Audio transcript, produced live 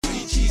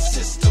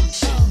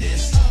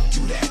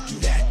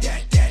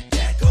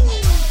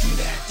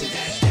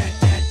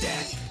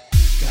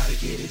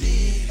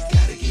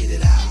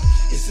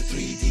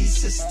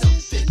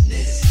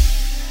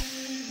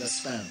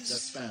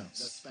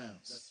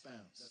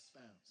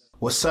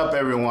What's up,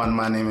 everyone?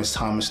 My name is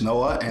Thomas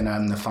Noah, and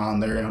I'm the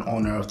founder and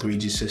owner of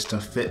 3G System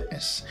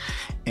Fitness.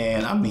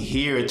 And I'm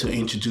here to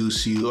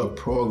introduce you a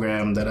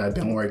program that I've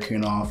been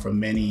working on for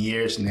many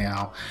years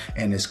now,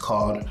 and it's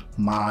called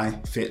My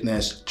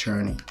Fitness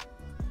Journey.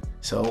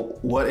 So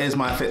what is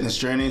My Fitness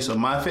Journey? So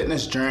My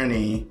Fitness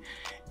Journey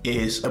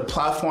is a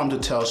platform to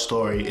tell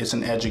story. It's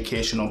an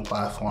educational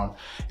platform.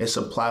 It's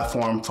a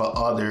platform for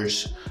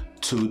others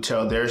to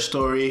tell their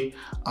story,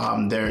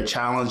 their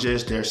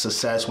challenges, their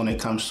success when it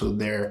comes to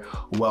their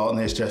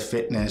wellness, their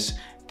fitness,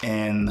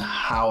 and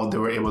how they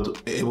were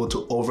able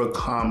to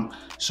overcome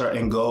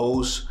certain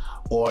goals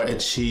or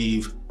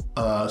achieve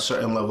a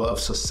certain level of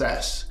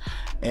success.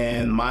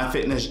 And My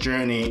Fitness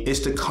Journey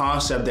is the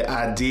concept, the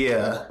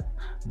idea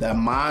that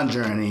my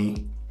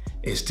journey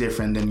is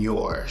different than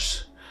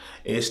yours.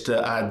 It's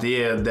the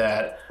idea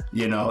that,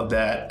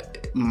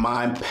 that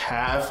my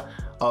path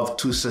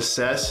to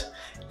success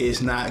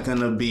is not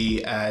gonna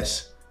be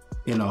as,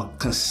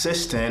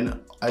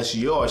 consistent as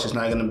yours. It's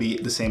not gonna be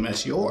the same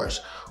as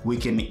yours. We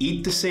can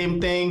eat the same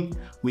thing,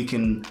 we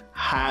can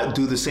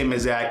do the same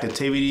exact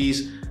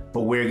activities,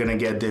 but we're gonna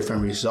get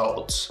different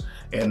results.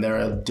 And there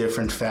are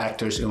different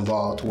factors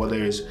involved,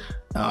 whether it's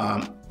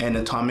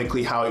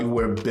anatomically how you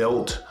were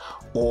built,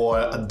 or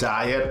a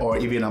diet, or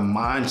even a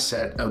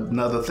mindset.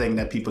 Another thing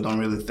that people don't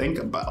really think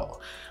about,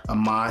 a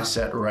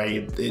mindset,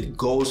 right? It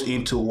goes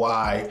into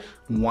why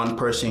one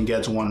person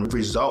gets one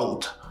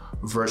result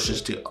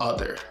versus the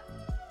other.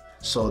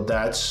 So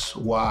that's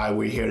why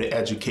we're here to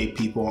educate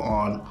people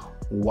on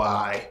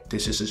why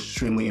this is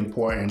extremely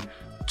important,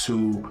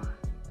 to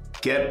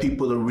get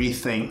people to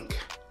rethink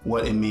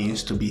what it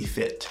means to be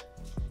fit.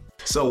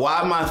 So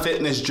why My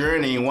Fitness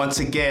Journey? Once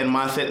again,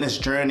 My Fitness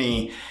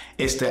Journey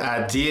is the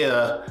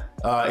idea,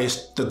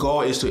 the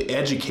goal is to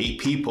educate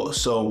people.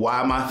 So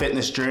why My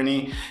Fitness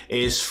Journey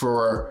is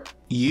for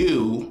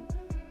you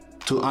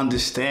to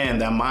understand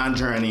that my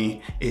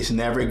journey is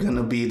never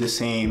gonna be the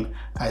same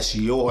as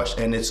yours,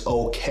 and it's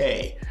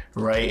okay,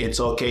 right? It's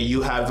okay.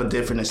 You have a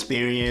different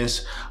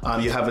experience,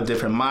 you have a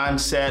different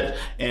mindset,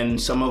 and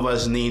some of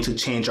us need to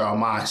change our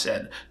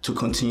mindset to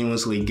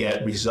continuously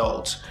get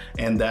results.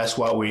 And that's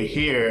why we're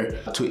here,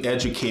 to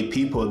educate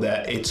people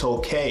that it's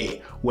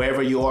okay,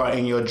 wherever you are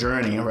in your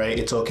journey, right?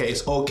 It's okay.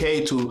 It's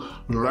okay to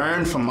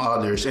learn from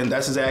others, and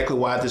that's exactly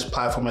why this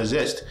platform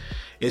exists.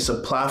 It's a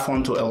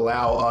platform to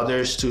allow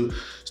others to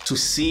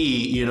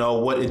see,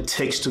 what it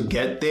takes to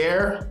get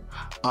there,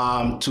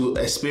 to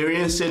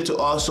experience it, to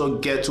also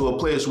get to a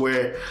place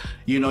where,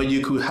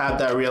 you could have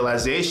that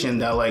realization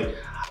that, like,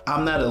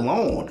 I'm not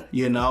alone,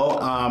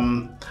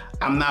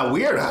 I'm not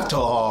weird after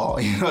all,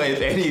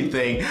 if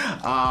anything,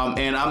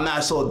 and I'm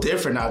not so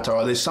different after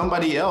all. There's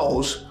somebody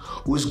else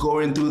who's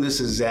going through this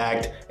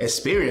exact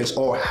experience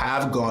or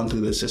have gone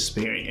through this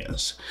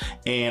experience,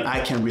 and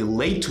I can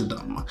relate to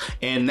them.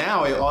 And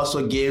now it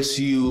also gives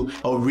you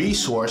a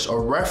resource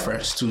or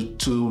reference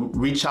to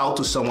reach out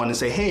to someone and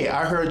say, hey,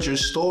 I heard your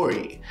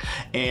story,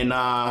 and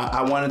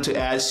I wanted to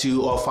ask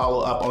you or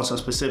follow up on some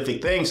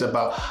specific things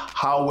about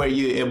how were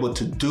you able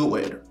to do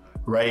it,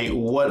 right?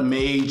 What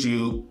made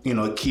you,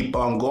 keep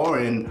on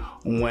going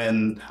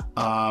when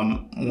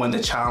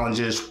the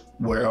challenges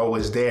were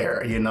always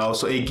there,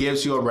 So it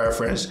gives you a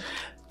reference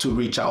to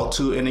reach out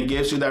to, and it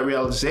gives you that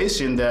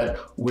realization that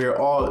we're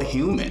all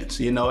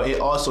humans.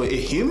 It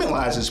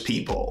humanizes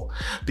people,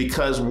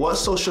 because what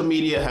social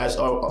media has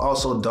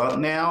also done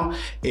now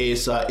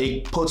is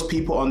it puts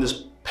people on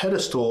this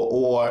pedestal,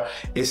 or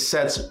it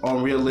sets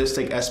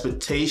unrealistic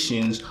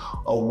expectations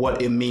of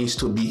what it means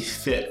to be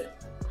fit.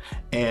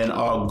 And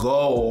our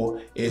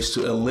goal is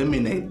to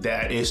eliminate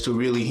that, is to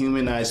really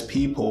humanize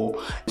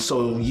people,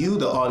 so you,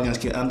 the audience,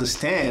 can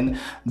understand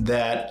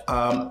that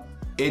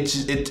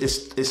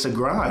it's a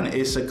grind,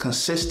 it's a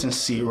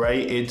consistency,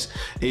 right?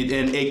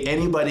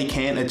 Anybody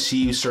can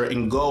achieve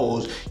certain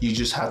goals. You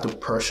just have to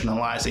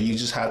personalize it. You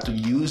just have to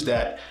use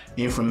that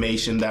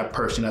information, that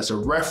person, as a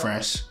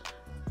reference,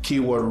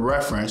 keyword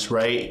reference,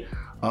 right?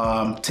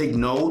 Take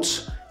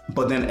notes,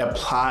 but then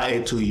apply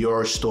it to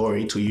your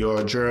story, to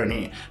your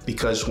journey,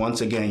 because once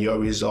again, your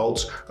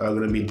results are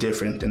going to be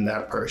different than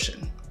that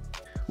person.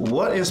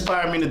 What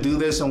inspired me to do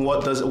this, and why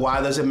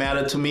does it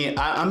matter to me?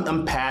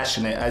 I'm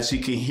passionate. As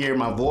you can hear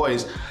my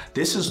voice,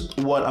 this is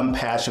what I'm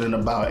passionate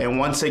about. And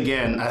once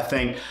again, I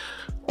think,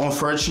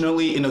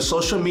 unfortunately,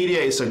 social media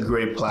is a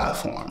great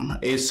platform.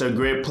 It's a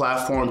great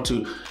platform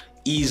to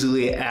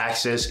easily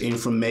access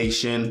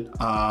information,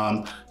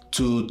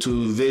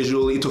 to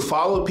visually, to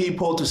follow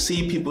people, to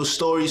see people's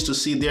stories, to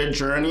see their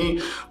journey,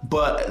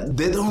 but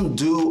they don't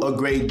do a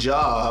great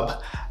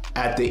job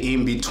at the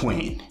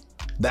in-between.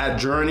 That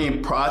journey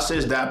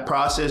process,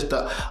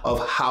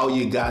 of how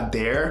you got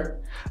there,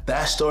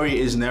 that story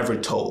is never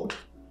told.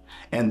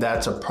 And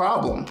that's a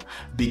problem,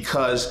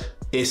 because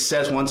it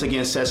sets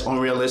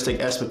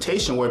unrealistic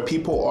expectation, where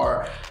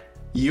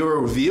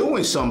you're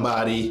viewing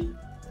somebody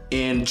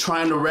and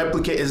trying to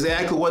replicate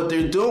exactly what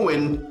they're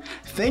doing,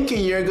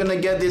 thinking you're gonna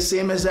get the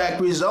same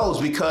exact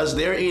results, because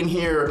they're in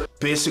here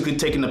basically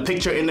taking a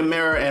picture in the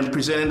mirror and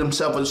presenting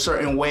themselves a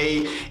certain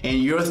way,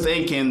 and you're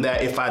thinking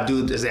that if I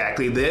do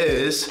exactly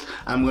this,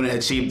 I'm going to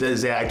achieve the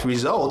exact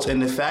results.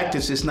 And the fact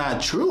is, it's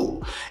not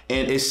true,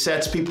 and it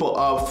sets people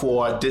up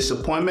for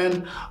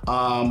disappointment.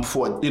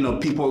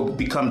 People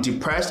become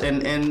depressed,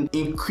 and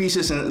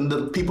increases in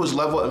the people's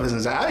level of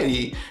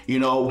anxiety.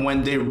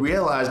 When they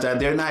realize that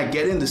they're not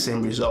getting the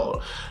same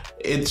result.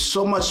 It's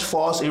so much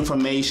false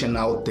information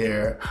out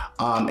there,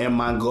 and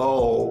my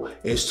goal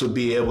is to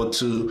be able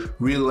to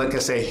really, like I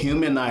said,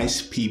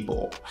 humanize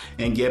people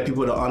and get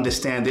people to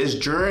understand this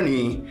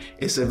journey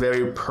is a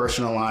very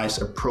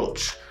personalized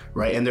approach,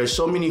 right? And there's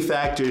so many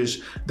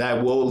factors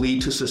that will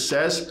lead to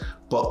success,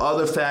 but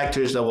other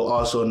factors that will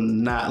also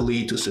not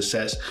lead to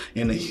success.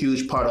 And a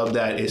huge part of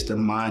that is the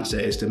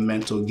mindset, is the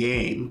mental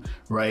game,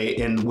 right?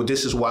 And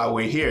this is why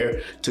we're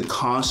here, to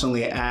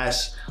constantly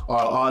ask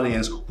our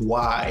audience,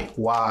 why?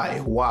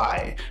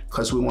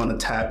 Because we want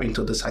to tap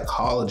into the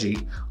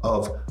psychology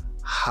of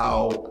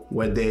how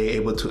were they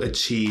able to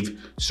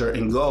achieve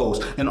certain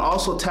goals, and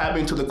also tap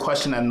into the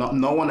question that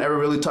no one ever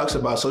really talks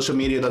about. Social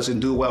media doesn't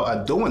do well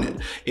at doing it,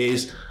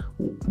 is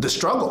the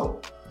struggle.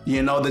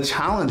 The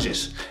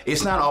challenges.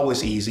 It's not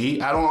always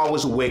easy. I don't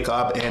always wake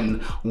up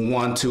and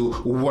want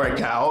to work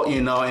out,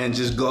 and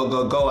just go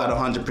at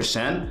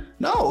 100%.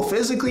 No,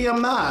 physically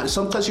I'm not.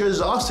 Sometimes you're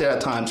exhausted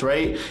at times,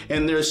 right?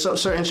 And there's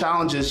certain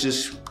challenges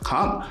just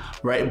come,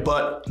 right?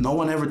 But no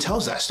one ever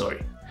tells that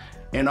story.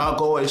 And our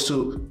goal is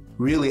to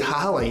really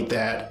highlight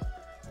that,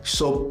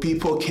 so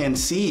people can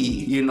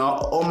see,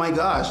 oh my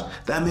gosh,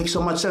 that makes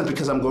so much sense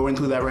because I'm going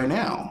through that right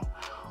now.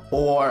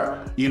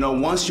 Or,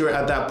 once you're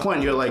at that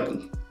point, you're like,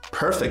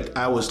 perfect.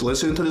 I was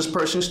listening to this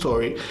person's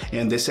story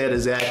and they said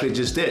exactly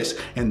just this,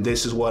 and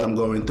this is what I'm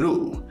going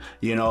through,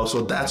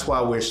 so that's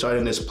why we're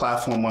starting this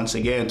platform once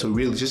again, to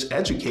really just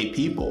educate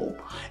people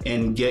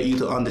and get you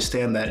to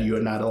understand that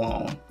you're not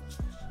alone.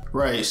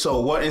 Right. So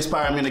what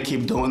inspired me to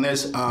keep doing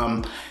this?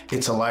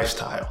 It's a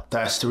lifestyle.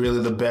 That's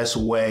really the best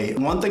way.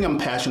 One thing I'm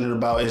passionate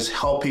about is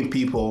helping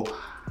people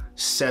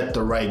set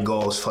the right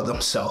goals for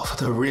themselves,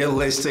 the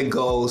realistic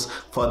goals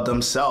for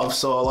themselves.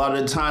 So a lot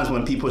of the times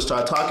when people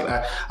start talking,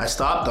 I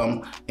stop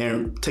them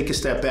and take a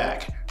step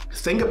back.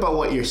 Think about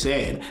what you're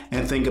saying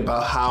and think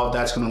about how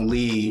that's going to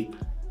lead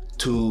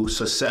to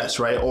success,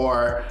 right?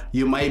 Or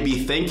you might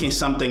be thinking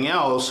something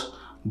else,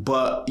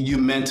 but you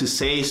meant to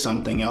say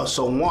something else.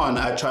 So one,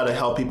 I try to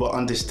help people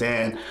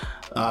understand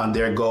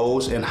their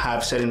goals and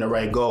setting the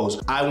right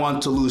goals. I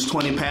want to lose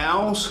 20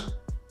 pounds,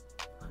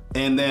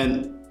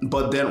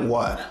 but then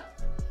what?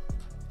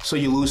 So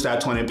you lose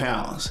that 20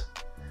 pounds.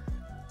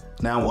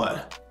 Now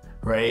what?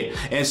 Right?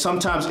 And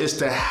sometimes it's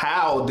the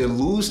how they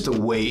lose the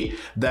weight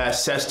that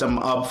sets them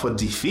up for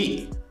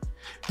defeat,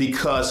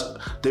 because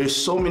there's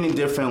so many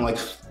different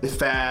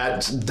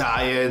fads,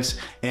 diets,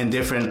 and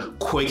different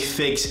quick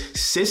fix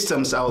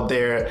systems out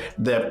there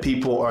that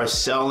people are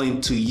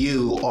selling to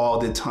you all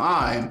the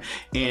time.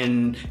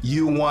 And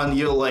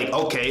you're like,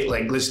 okay,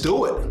 let's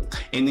do it.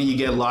 And then you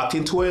get locked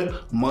into it.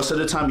 Most of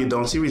the time you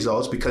don't see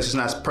results because it's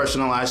not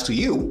personalized to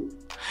you.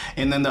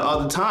 And then the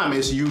other time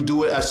is you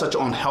do it at such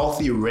an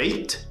unhealthy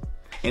rate.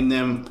 And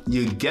then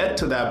you get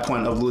to that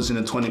point of losing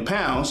the 20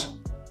 pounds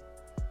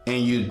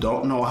and you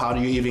don't know how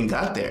you even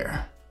got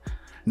there.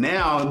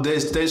 Now,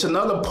 there's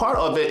another part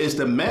of it, is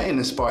the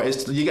maintenance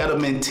part. You got to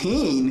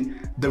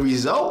maintain the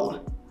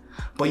result,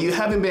 but you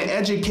haven't been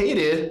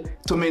educated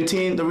to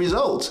maintain the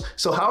results.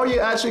 So how are you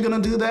actually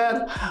going to do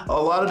that?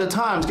 A lot of the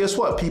times, guess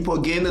what? People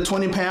gain the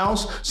 20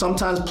 pounds,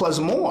 sometimes plus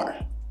more.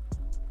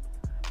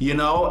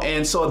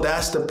 And so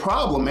that's the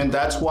problem. And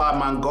that's why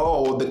my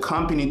goal, the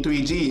company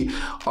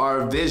 3G,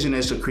 our vision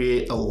is to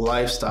create a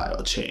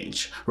lifestyle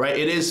change, right?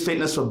 It is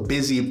fitness for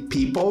busy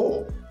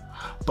people,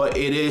 but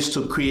it is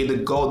to create the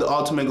goal. The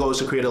ultimate goal is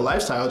to create a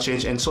lifestyle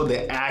change. And so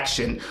the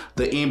action,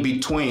 the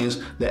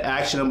in-betweens, the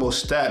actionable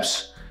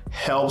steps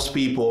helps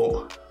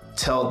people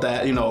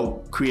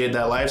create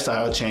that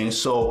lifestyle change.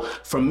 So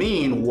for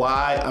me,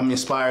 why I'm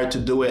inspired to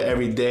do it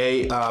every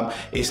day,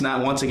 it's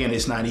not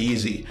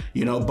easy,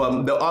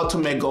 but the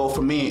ultimate goal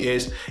for me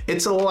is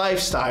it's a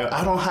lifestyle.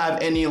 I don't have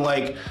any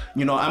I'm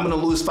going to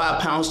lose 5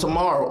 pounds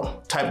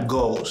tomorrow type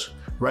goals,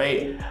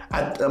 right?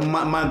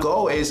 My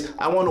goal is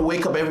I want to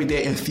wake up every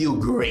day and feel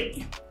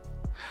great.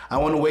 I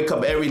want to wake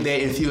up every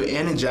day and feel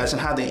energized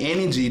and have the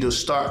energy to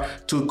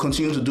start to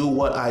continue to do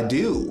what I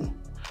do.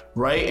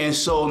 Right? And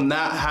so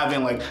not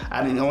having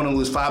I want to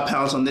lose 5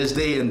 pounds on this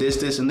day and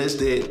this and this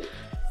day,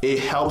 it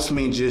helps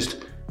me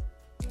just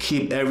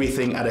keep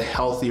everything at a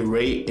healthy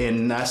rate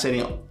and not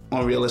setting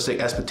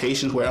unrealistic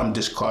expectations where I'm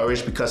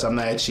discouraged because I'm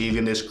not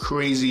achieving this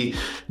crazy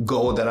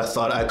goal that I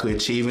thought I could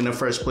achieve in the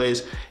first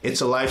place.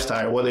 It's a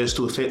lifestyle, whether it's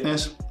through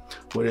fitness,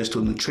 whether it's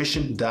through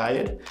nutrition,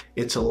 diet,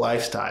 it's a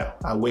lifestyle.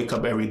 I wake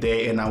up every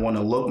day and I want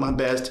to look my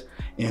best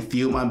and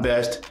feel my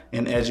best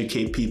and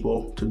educate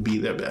people to be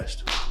their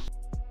best.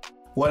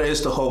 What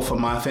is the hope for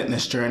my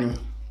fitness journey?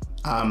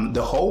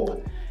 The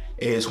hope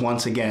is,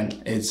 once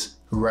again, it's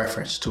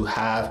reference, to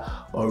have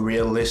a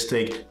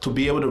realistic, to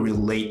be able to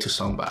relate to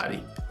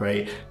somebody,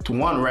 right? To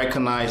one,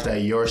 recognize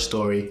that your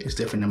story is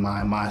different than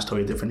mine, my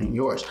story is different than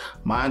yours,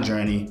 my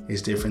journey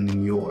is different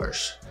than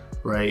yours,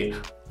 right?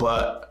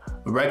 But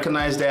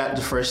recognize that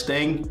the first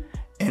thing,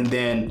 and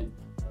then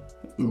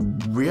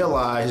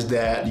realize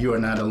that you are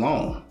not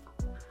alone.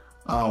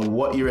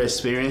 What you're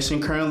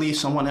experiencing currently,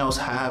 someone else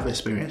have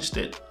experienced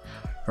it,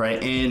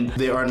 right? And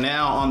they are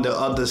now on the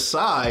other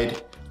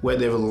side where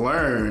they've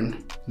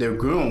learned, they've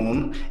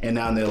grown, and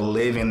now they're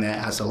living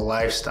that as a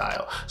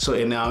lifestyle. So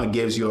it now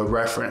gives you a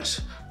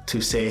reference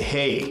to say,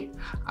 hey,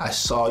 I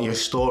saw your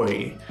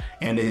story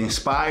and it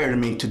inspired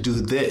me to do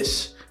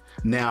this.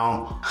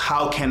 Now,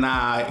 how can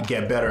I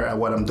get better at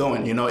what I'm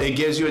doing? You know, it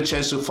gives you a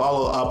chance to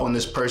follow up on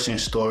this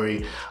person's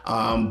story,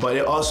 but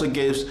it also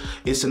gives,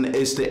 it's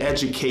the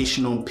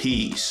educational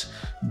piece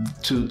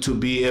to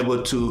be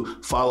able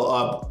to follow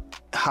up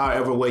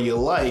however way you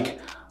like,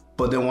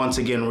 but then once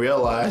again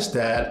realize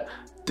that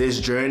this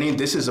journey,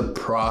 this is a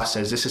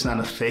process. This is not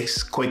a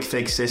quick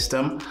fix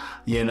system.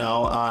 You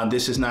know,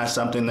 this is not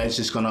something that's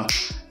just gonna,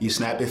 you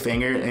snap your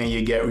finger and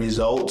you get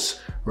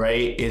results,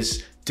 right? It's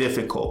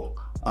difficult.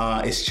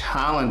 It's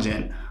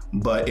challenging,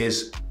 but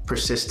it's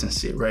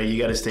persistency, right? You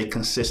got to stay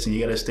consistent.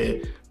 You got to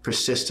stay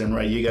persistent,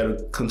 right? You got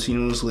to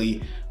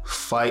continuously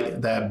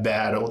fight that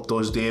battle,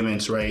 those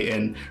demons, right?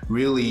 And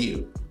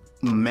really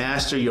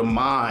master your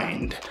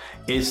mind.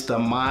 It's the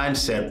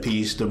mindset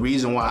piece. The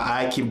reason why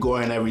I keep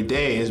going every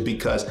day is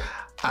because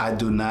I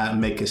do not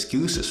make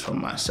excuses for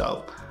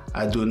myself.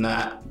 I do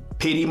not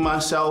pity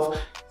myself.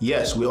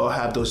 Yes, we all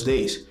have those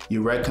days.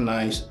 You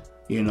recognize,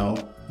 you know,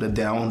 the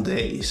down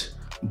days,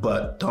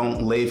 but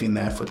don't live in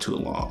that for too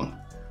long,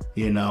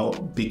 you know,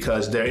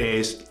 because there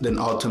is an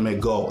ultimate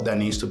goal that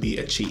needs to be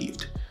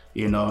achieved,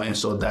 you know, and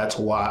so that's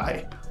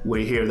why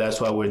we're here. That's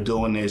why we're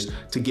doing this,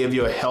 to give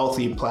you a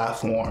healthy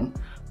platform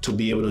to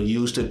be able to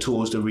use the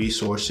tools, the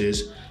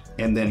resources,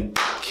 and then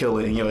kill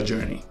it in your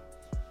journey.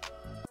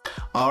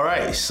 All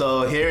right,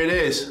 so here it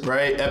is,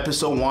 right?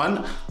 Episode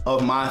 1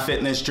 of My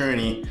Fitness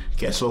Journey.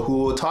 Guess what,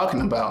 who we're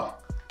talking about?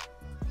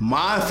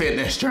 My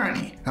fitness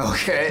journey,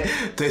 okay?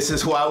 This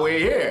is why we're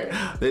here.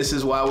 This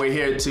is why we're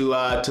here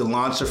to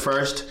launch it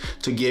first,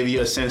 to give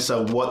you a sense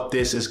of what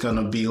this is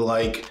gonna be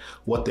like,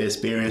 what the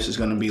experience is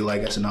gonna be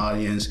like as an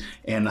audience,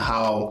 and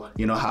how,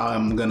 you know, how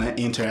I'm gonna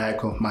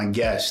interact with my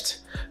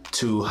guests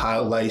to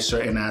highlight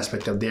certain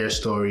aspect of their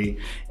story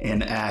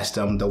and ask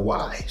them the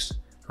whys,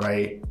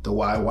 right? The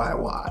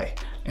why.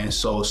 And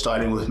so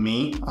starting with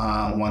me,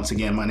 once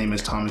again, my name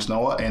is Thomas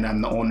Noah, and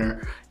I'm the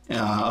owner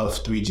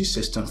of 3G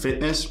System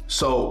Fitness.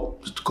 So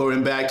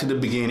going back to the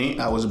beginning,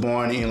 I was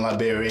born in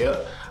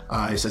Liberia.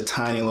 It's a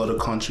tiny little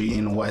country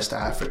in West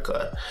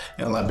Africa.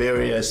 And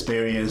Liberia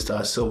experienced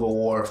a civil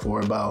war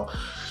for about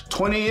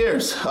 20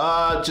 years,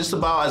 just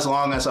about as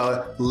long as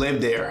I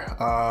lived there.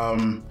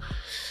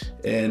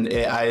 And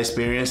I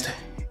experienced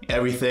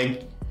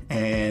everything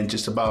and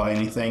just about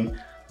anything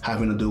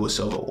having to do with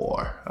civil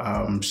war.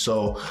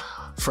 So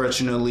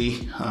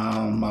fortunately,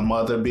 my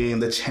mother, being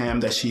the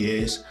champ that she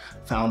is,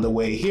 found a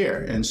way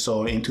here. And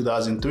so in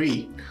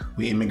 2003,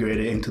 we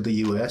immigrated into the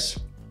US,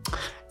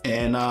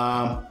 and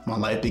my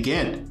life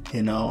began,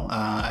 you know,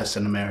 as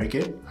an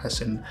American,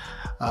 as an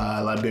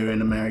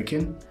Liberian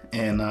American.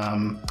 And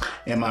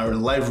my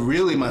life,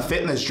 really, my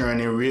fitness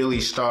journey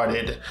really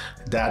started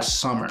that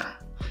summer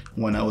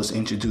when I was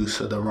introduced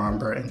to the Ron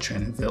Burton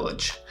Training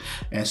Village.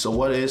 And so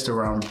what is the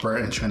Ron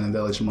Burton Training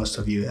Village, most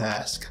of you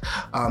ask?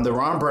 The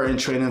Ron Burton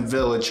Training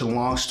Village,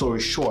 long story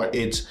short,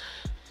 it's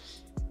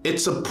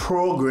a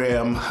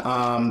program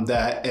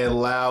that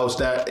allows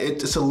that,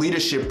 it's a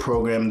leadership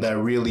program that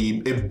really,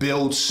 it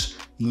builds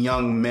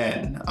young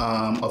men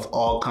of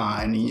all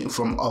kind,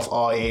 of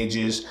all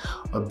ages,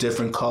 of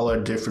different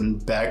color,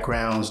 different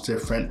backgrounds,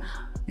 different,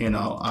 you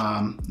know,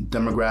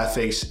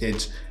 demographics.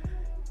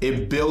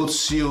 It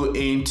builds you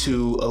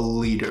into a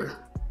leader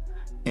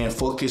and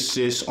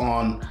focuses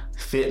on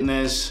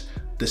fitness,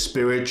 the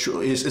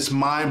spiritual, it's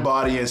mind,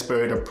 body, and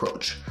spirit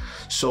approach.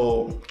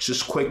 So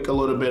just quick, a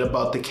little bit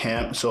about the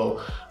camp.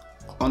 So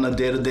on a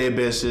day-to-day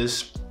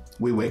basis,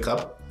 we wake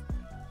up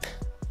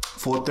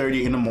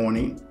 4:30 in the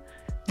morning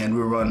and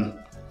we run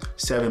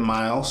 7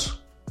 miles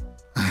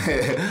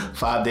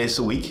 5 days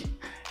a week,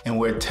 and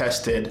we're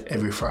tested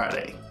every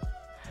Friday.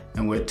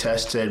 And we're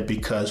tested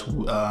because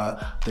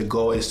the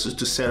goal is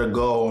to set a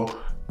goal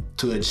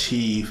to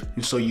achieve.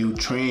 So you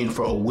train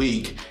for a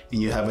week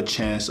and you have a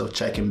chance of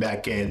checking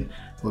back in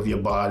with your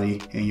body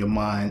and your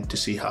mind to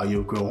see how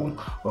you've grown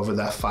over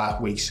that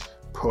 5 weeks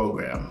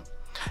program.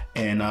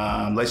 And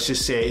let's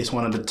just say it's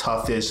one of the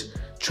toughest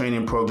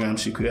training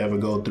programs you could ever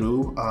go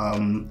through.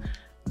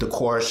 The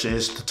course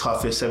is the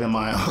toughest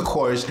 7-mile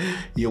course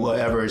you will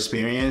ever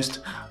experience.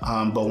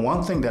 But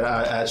one thing that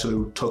I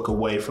actually took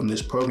away from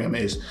this program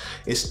is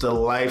it's the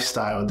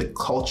lifestyle, the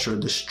culture,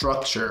 the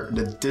structure,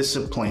 the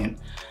discipline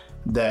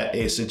that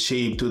is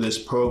achieved through this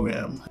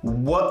program.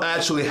 What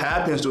actually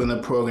happens during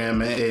the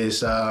program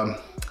is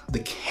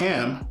the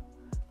camp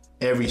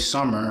every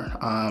summer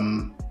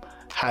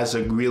has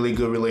a really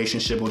good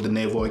relationship with the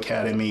Naval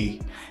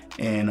Academy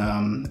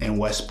and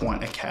West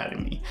Point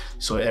Academy.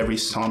 So every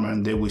summer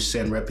they would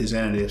send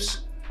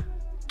representatives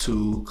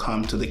to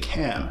come to the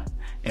camp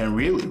and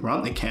really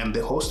run the camp.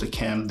 They host the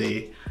camp,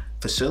 they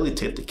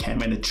facilitate the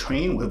camp, and they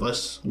train with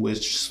us,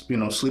 which, you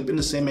know, sleep in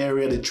the same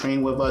area, they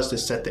train with us, they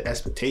set the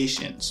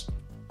expectations.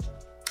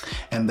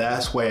 And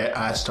that's where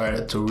I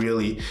started to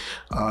really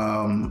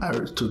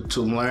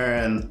to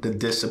learn the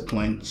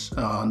disciplines,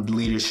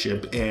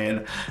 leadership.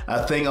 And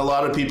I think a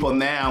lot of people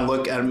now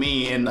look at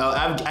me, and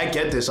I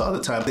get this all the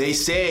time. They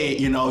say,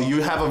 you know,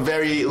 you have a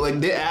very,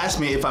 like, they ask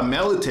me if I'm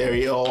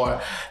military,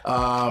 or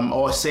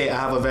say I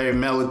have a very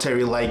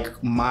military-like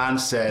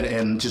mindset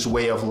and just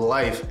way of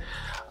life,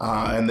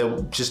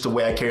 and just the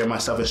way I carry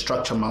myself and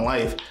structure my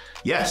life.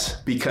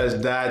 Yes, because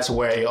that's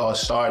where it all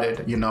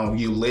started. You know,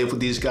 you live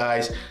with these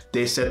guys,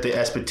 they set the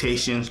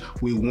expectations,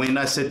 we win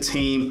as a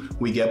team,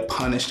 we get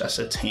punished as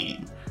a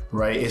team,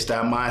 right? It's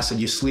that mindset.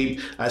 You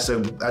sleep as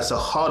a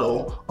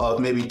huddle of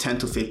maybe 10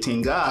 to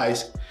 15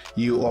 guys,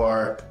 you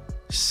are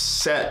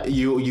set,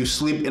 you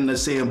sleep in the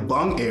same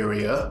bunk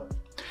area.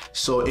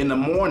 So in the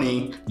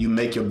morning, you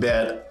make your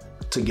bed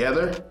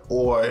together,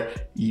 or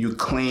you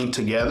clean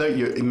together,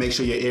 you make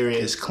sure your area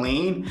is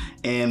clean,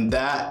 and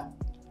that,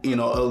 you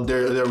know,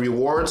 there are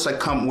rewards that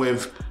come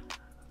with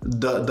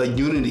the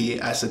unity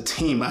as a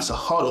team, as a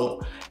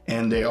huddle,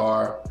 and there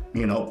are,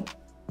 you know,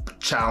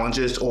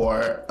 challenges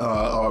or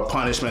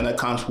punishment that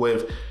comes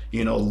with,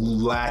 you know,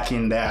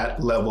 lacking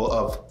that level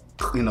of,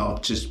 you know,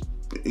 just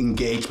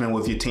engagement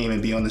with your team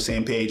and be on the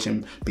same page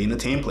and being a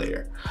team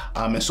player.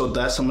 And so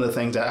that's some of the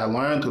things that I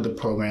learned through the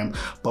program.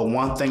 But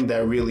one thing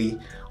that really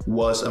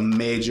was a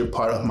major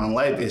part of my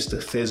life is the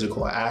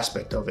physical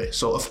aspect of it.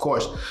 So of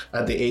course,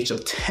 at the age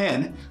of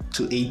 10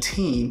 to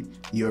 18,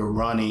 you're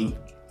running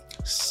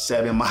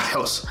 7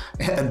 miles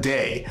a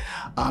day.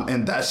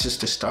 And that's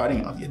just the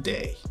starting of your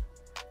day.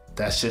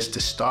 That's just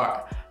the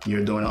start.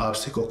 You're doing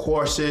obstacle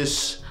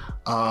courses,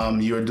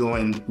 you're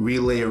doing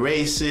relay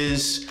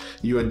races,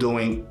 you're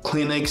doing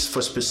clinics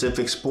for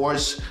specific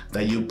sports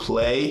that you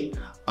play.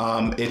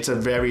 It's a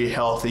very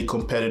healthy,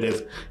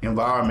 competitive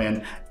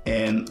environment,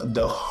 and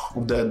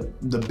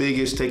the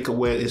biggest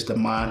takeaway is the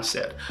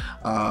mindset.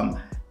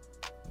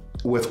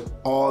 With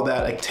all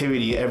that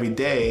activity every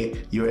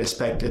day, you're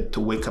expected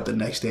to wake up the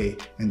next day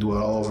and do it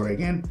all over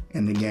again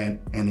and again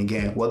and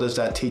again. What does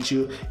that teach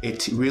you?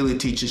 It really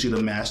teaches you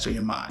to master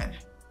your mind,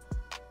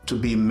 to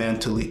be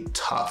mentally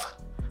tough,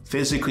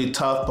 physically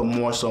tough, but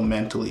more so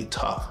mentally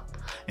tough,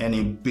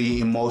 and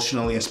be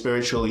emotionally and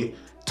spiritually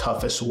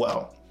tough as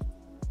well.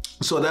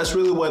 So that's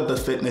really what the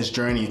fitness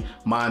journey,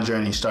 my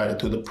journey, started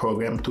through the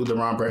program, through the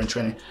Ron Burton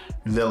Training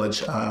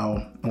Village,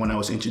 when I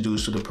was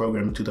introduced to the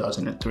program in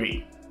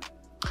 2003.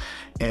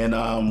 And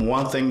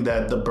one thing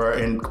that the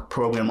Burton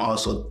program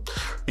also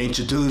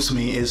introduced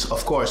me is,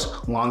 of course,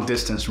 long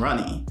distance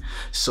running.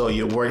 So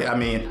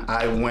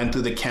I went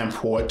through the camp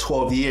for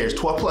 12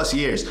 plus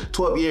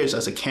years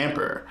as a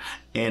camper.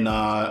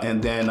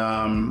 And then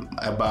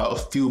about a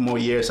few more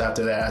years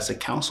after that as a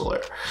counselor.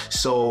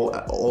 So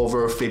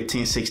over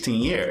 15,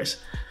 16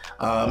 years.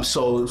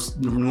 So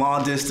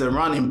long distance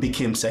running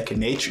became second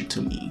nature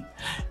to me.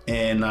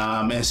 And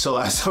so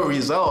as a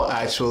result,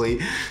 actually,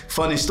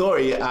 funny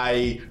story,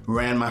 I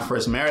ran my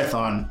first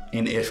marathon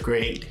in 8th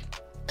grade.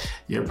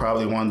 You're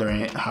probably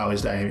wondering, how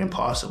is that even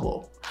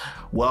possible?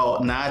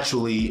 Well,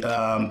 naturally,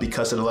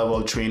 because of the level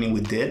of training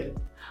we did,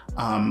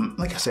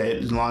 like I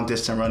said, long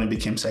distance running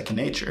became second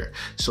nature.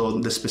 So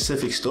the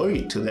specific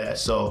story to that.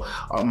 So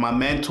my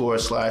mentor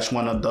 /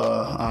 one of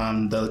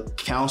the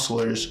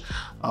counselors,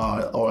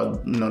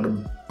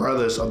 the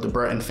brothers of the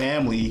Burton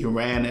family, he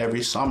ran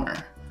every summer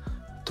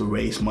to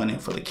raise money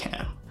for the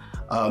camp.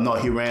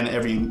 He ran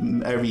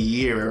every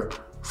year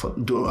for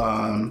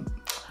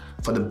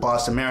the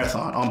Boston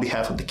Marathon on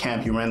behalf of the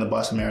camp. He ran the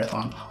Boston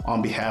Marathon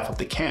on behalf of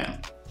the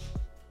camp.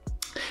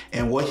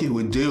 And what he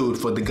would do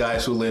for the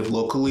guys who live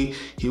locally,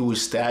 he would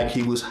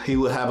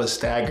have us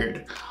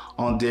staggered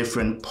on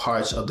different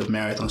parts of the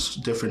marathon,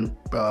 different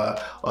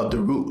of the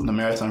route, the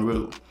marathon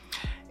route.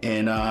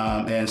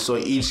 And so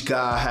each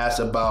guy has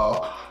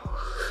about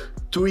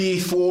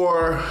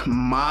 3-4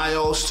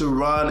 miles to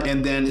run,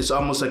 and then it's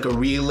almost like a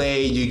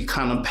relay. You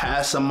kind of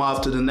pass them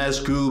off to the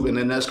next group, and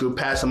the next group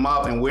pass them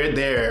off, and we're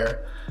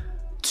there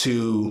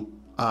to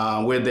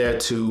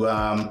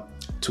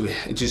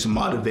just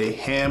motivate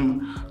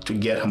him, to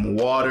get him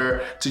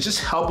water, to just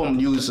help him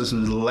use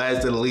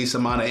the least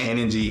amount of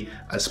energy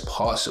as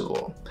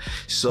possible.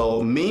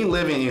 So me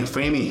living in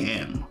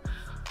Framingham,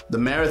 the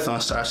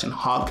marathon starts in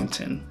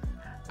Hopkinton.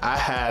 I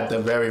had the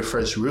very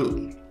first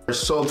route.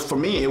 So for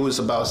me, it was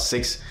about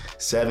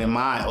 6-7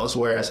 miles,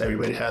 whereas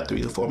everybody had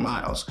 3 to 4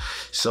 miles.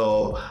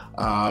 So,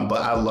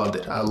 but I loved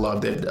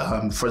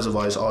it. First of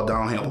all, it's all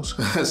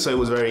downhills, so it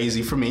was very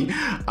easy for me.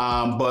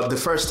 But the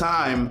first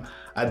time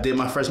I did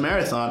my first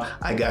marathon,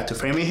 I got to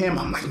Framingham.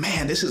 I'm like,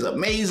 man, this is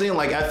amazing.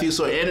 Like, I feel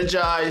so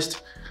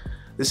energized.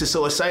 This is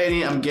so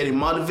exciting. I'm getting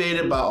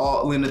motivated by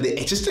all,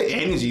 just the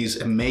energy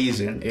is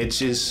amazing. It's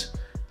just,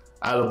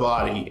 out of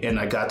body. And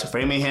I got to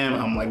Framingham.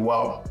 I'm like,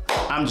 well,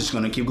 I'm just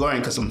gonna keep going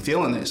because I'm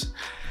feeling this.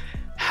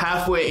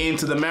 Halfway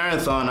into the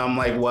marathon, I'm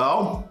like,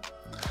 well,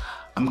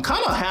 I'm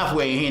kind of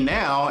halfway in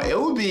now. It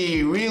would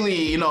be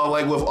really,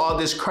 like with all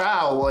this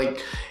crowd,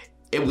 like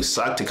it would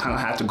suck to kind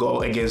of have to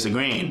go against the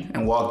grain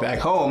and walk back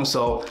home.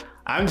 So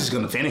I'm just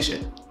gonna finish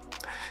it.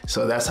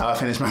 So that's how I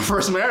finished my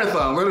first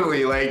marathon,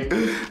 literally, like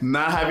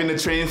not having to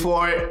train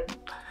for it.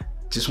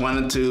 Just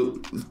wanted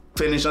to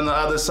finish on the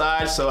other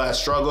side. So I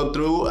struggled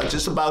through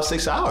just about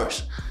 6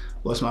 hours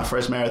was my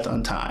first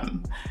marathon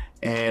time.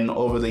 And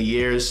over the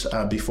years,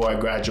 before I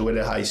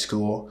graduated high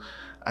school,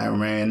 I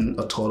ran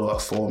a total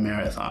of 4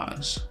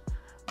 marathons.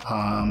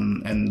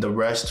 And the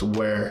rest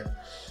were,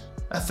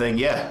 I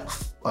think, 4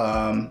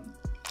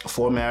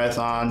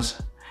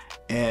 marathons.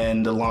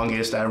 And the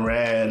longest I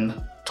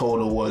ran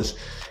total was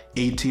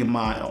 18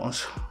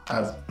 miles.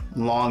 I've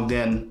long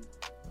then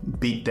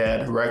beat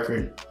that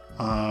record.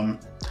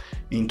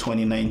 In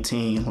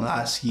 2019,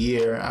 last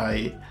year,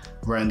 I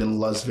ran the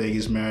Las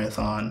Vegas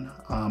Marathon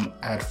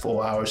at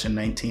 4 hours and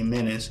 19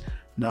 minutes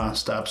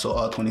nonstop. So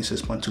all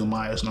 26.2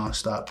 miles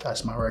nonstop.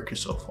 That's my record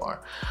so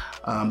far.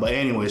 But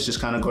anyways,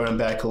 just kind of going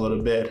back a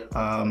little bit.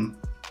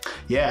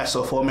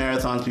 So 4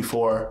 marathons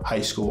before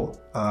high school.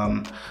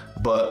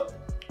 But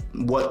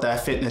what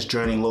that fitness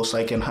journey looked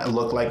like in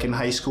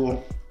high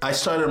school, I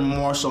started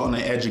more so on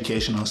the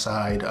educational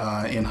side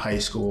in high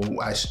school.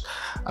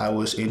 I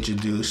was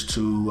introduced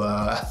to,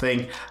 I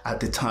think at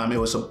the time it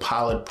was a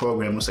pilot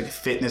program. It was like a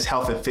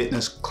health and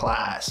fitness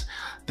class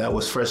that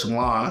was first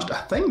launched.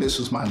 I think this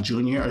was my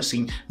junior or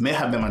senior, may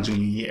have been my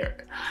junior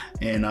year.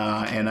 And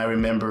I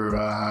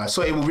remember,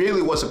 so it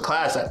really was a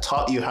class that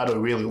taught you how to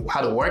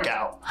work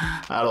out,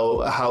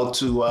 how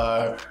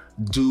to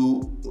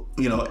do,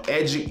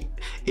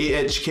 it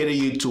educated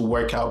you to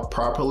work out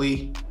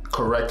properly,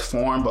 correct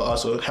form, but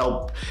also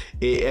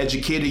it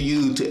educated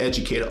you to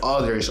educate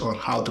others on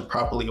how to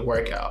properly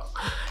work out.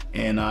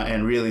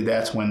 And really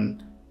that's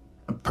when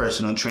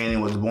personal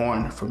training was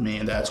born for me.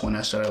 And that's when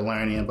I started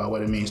learning about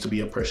what it means to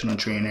be a personal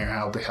trainer,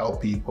 how to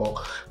help people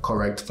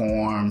correct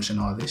forms and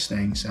all these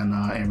things,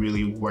 and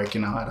really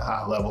working out at a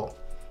high level.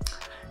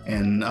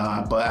 And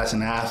but as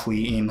an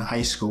athlete in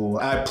high school,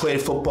 I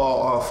played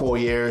football all 4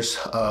 years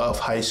of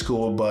high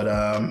school, but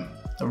I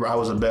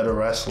was a better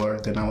wrestler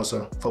than I was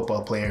a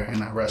football player,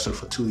 and I wrestled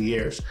for 2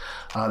 years.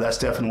 That's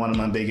definitely one of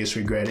my biggest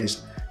regrets,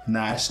 is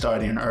not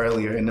starting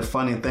earlier. And the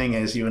funny thing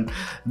is, even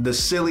the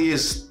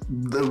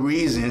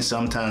reason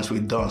sometimes we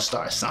don't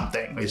start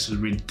something, which is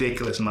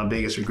ridiculous, my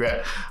biggest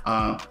regret,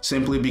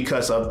 simply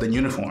because of the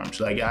uniforms.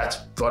 Like, I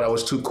thought I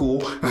was too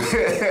cool.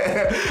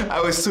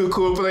 I was too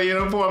cool for the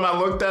uniform. I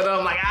looked at it,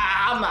 I'm like,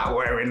 I'm not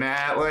wearing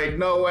that. Like,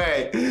 no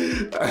way.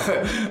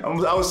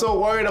 I was so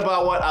worried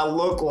about what I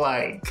look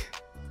like.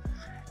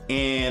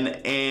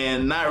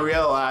 And not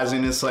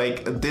realizing it's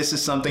like, this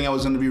is something I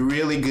was going to be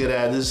really good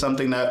at. This is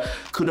something that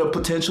could have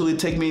potentially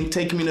taken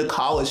me to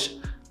college,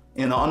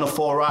 on the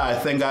full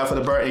ride. Thank God for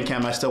the Burton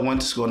camp. I still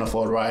went to school on the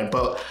full ride,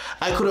 but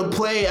I could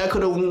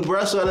have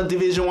wrestled at a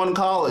Division I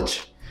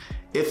college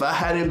if I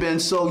hadn't been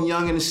so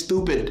young and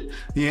stupid,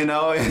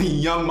 and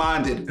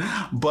young-minded.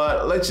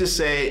 But let's just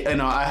say,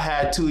 I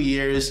had 2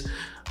 years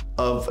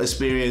of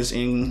experience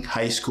in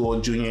high school,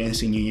 junior and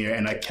senior year,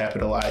 and I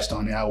capitalized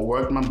on it. I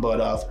worked my butt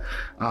off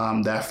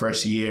that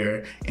first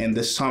year, and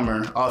this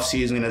summer, off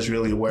season is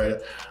really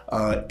where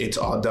it's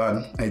all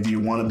done. If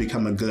you want to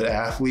become a good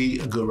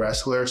athlete, a good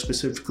wrestler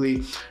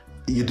specifically,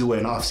 you do it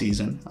in off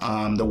season.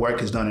 The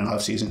work is done in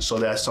off season. So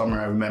that summer,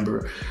 I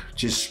remember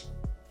just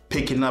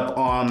picking up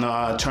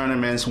on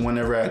tournaments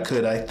whenever I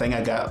could. I think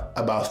I got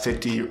about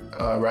 50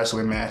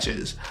 wrestling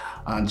matches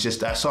just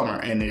that summer,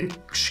 and it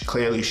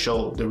clearly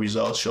showed, the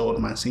results showed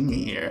my senior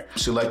year.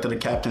 Selected the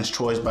captain's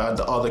choice by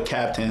the other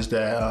captains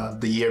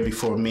that the year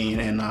before me,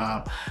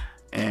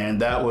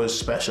 and that was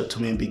special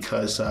to me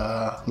because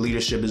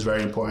leadership is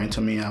very important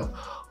to me. I've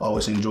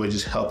always enjoyed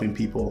just helping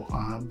people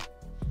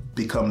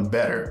become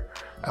better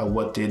at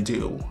what they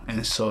do,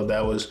 and so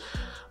that was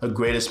a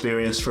great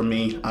experience for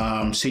me.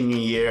 Senior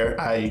year,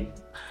 I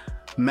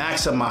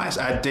maximized.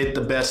 I did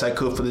the best I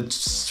could for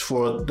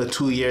the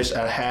 2 years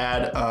I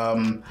had.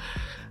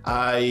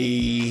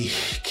 I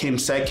came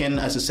second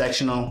as a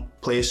sectional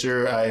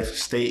placer. I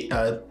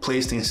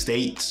placed in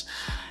states,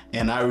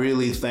 and I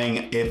really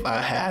think if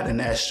I had an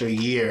extra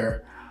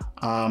year,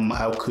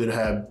 I could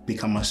have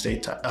become a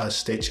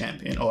state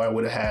champion, or I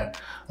would have had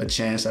a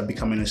chance at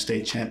becoming a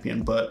state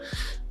champion. But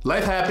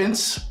life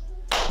happens.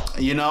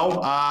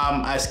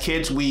 As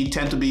kids, we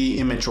tend to be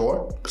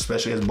immature,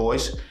 especially as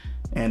boys,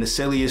 and the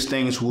silliest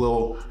things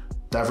will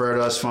divert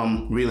us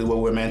from really what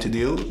we're meant to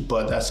do.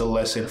 But that's a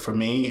lesson for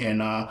me, and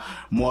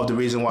more of the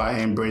reason why I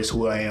embrace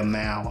who I am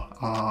now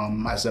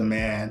as a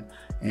man,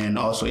 and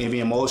also even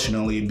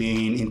emotionally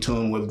being in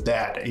tune with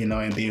that,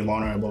 and being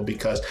vulnerable,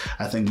 because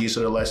I think these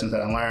are the lessons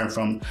that I learned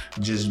from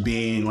just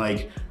being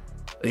like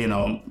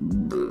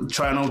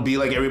trying to be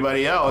like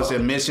everybody else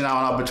and missing out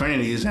on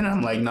opportunities. And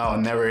I'm like, no,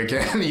 never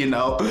again,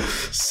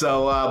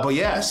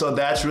 So, so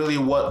that's really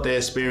what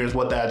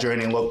that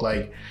journey looked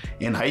like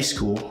in high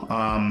school.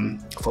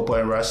 Football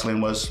and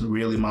wrestling was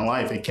really my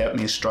life. It kept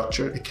me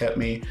structured.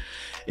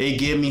 It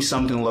gave me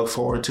something to look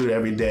forward to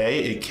every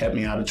day. It kept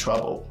me out of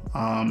trouble.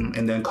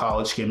 And then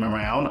college came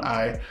around.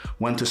 I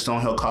went to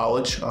Stonehill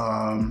College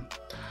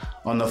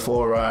on the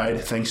full ride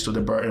thanks to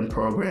the Burton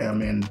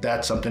program. And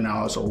that's something I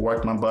also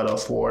worked my butt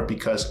off for,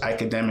 because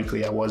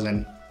academically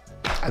I'm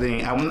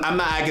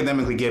not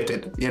academically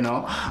gifted,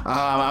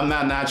 I'm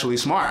not naturally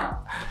smart.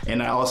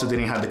 And I also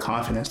didn't have the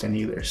confidence then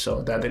either.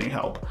 So that didn't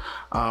help.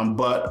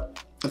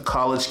 But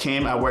college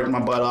came, I worked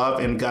my butt off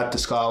and got the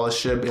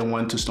scholarship and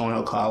went to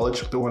Stonehill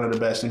College. One of the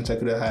best things that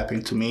could have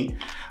happened to me.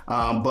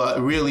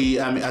 But really,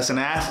 as an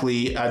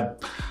athlete, I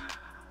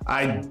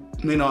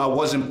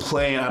wasn't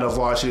playing at a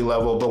varsity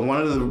level, but one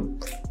of the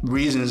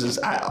reasons is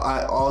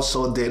I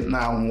also did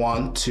not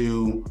want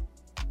to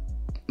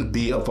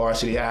be a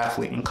varsity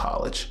athlete in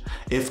college.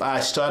 If I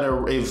had started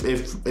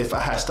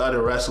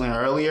wrestling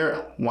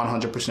earlier,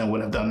 100%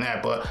 would have done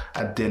that, but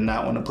I did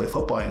not want to play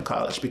football in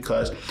college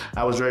because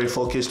I was very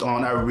focused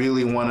on, I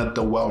really wanted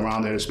the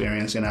well-rounded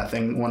experience. And I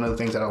think one of the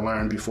things that I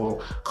learned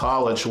before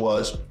college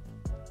was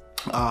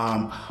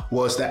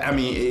that,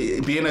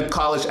 being a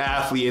college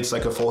athlete, it's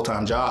like a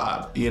full-time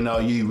job.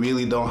 You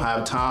really don't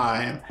have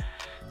time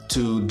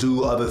to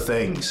do other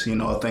things,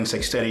 things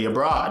like study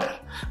abroad,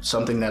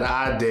 something that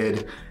I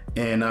did.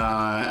 And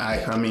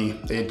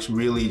it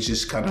really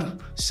just kind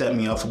of set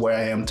me up for where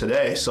I am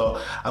today.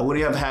 So I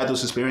wouldn't have had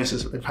those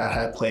experiences if I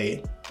had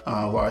played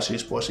varsity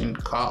sports in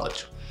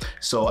college.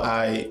 So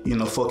I,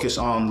 focused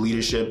on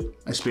leadership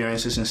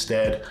experiences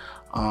instead.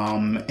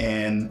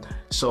 And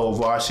so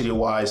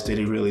varsity-wise,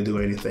 didn't really do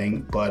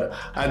anything. But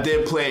I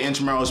did play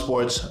intramural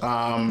sports,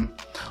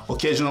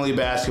 occasionally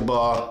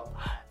basketball,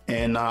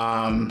 and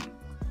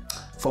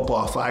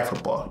football, flag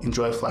football.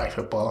 Enjoy flag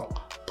football.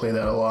 Played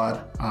that a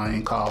lot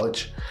in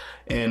college.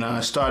 And I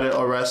started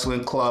a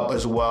wrestling club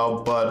as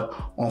well, but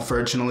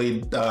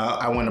unfortunately,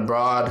 I went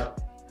abroad.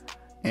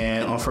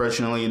 And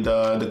unfortunately,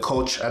 the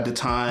coach at the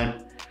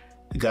time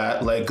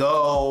got let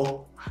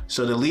go.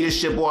 So the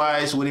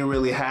leadership-wise, we didn't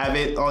really have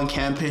it on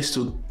campus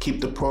to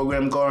keep the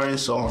program going.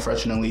 So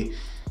unfortunately,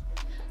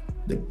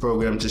 the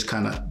program just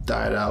kind of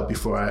died out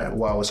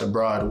while I was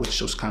abroad,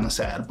 which was kind of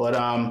sad. But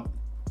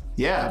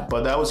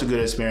but that was a good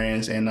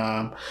experience. And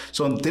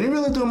so didn't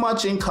really do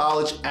much in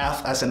college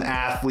as an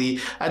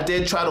athlete. I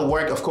did try to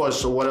work, of course.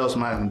 So what else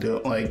am I gonna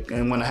do?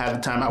 And when I had the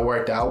time, I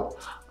worked out,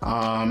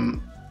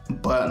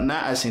 but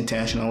not as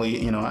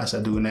intentionally, as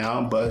I do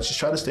now. But just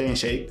try to stay in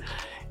shape.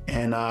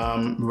 And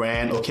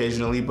ran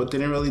occasionally, but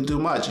didn't really do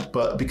much.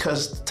 But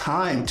because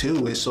time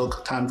too is so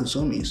time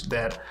consuming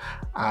that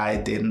I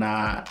did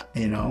not,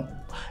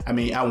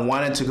 I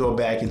wanted to go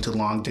back into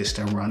long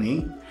distance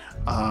running.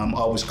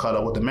 Always caught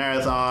up with the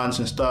marathons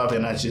and stuff,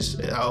 and I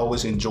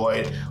always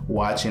enjoyed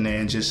watching it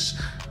and just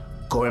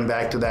going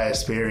back to that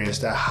experience,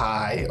 that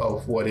high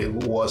of what it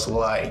was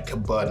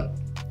like, but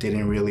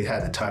didn't really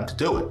have the time to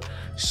do it.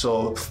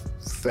 So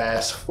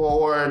fast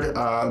forward,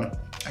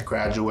 I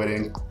graduated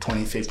in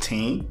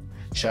 2015.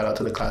 Shout out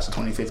to the class of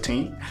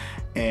 2015.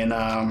 And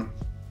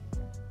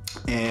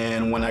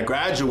when I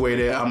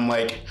graduated, I'm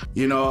like,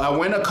 I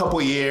went a couple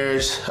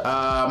years,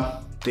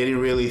 didn't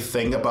really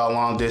think about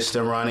long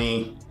distance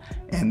running.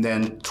 And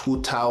then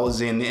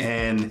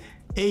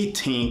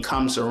 2018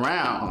 comes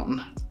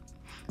around.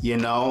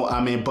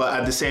 But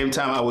at the same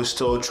time, I was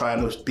still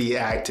trying to be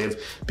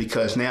active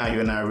because now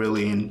you're not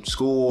really in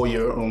school,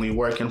 you're only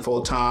working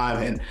full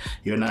time, and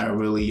you're not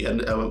really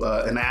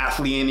an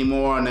athlete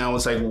anymore. Now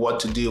it's like what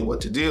to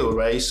do,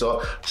 right?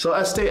 So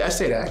I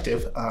stayed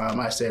active.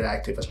 I stayed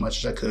active as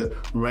much as I could.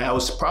 I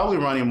was probably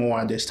running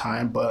more at this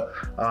time, but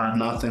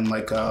nothing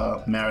like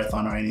a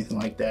marathon or anything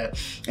like that.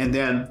 And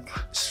then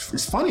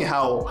it's funny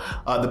how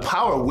the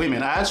power of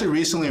women. I actually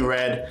recently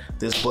read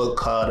this book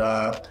called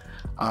A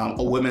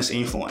Women's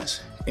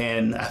Influence.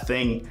 And I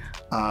think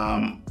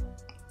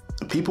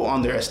people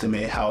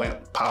underestimate how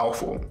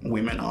powerful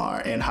women are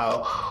and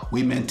how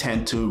women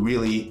tend to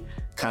really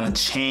kind of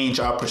change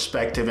our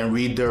perspective and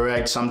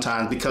redirect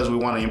sometimes because we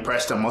want to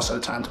impress them most of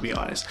the time, to be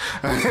honest.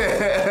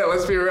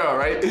 Let's be real,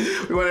 right?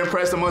 We want to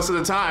impress them most of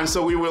the time,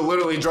 so we will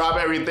literally drop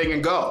everything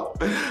and go.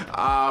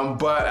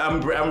 But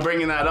I'm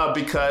bringing that up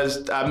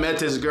because I met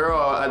this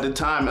girl at the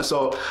time.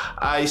 So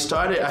I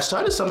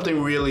started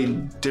something really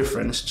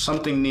different,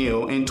 something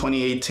new in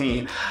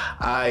 2018.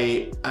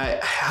 I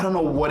don't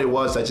know what it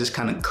was that just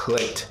kind of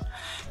clicked.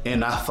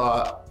 And I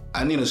thought,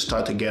 I need to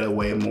start to get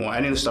away more.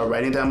 I need to start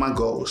writing down my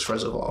goals,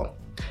 first of all.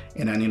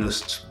 And I need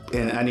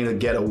to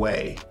get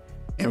away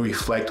and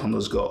reflect on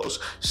those goals.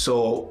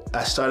 So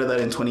I started that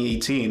in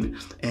 2018,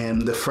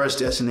 and the first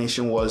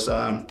destination was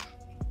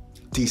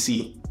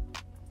DC.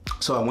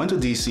 So I went to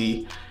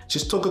DC,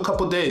 just took a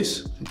couple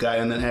days, got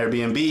in an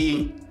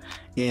Airbnb,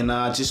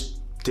 and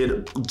just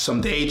did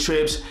some day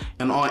trips,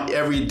 and on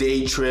every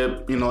day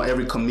trip,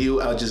 every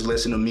commute, I'll just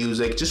listen to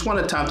music. Just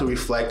wanted time to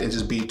reflect and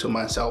just be to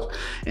myself.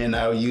 And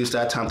I'll use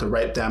that time to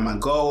write down my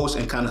goals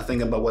and kind of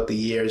think about what the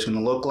year is going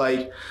to look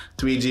like.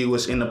 3G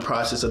was in the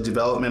process of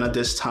development at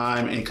this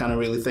time and kind of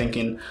really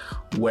thinking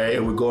where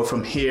it would go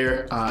from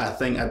here. I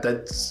think at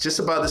that just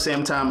about the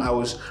same time I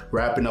was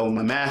wrapping up with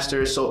my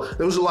master's. So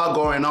there was a lot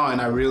going on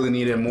and I really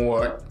needed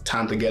more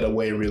time to get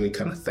away and really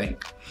kind of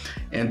think.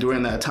 And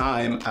during that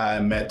time, I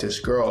met this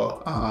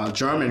girl,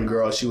 German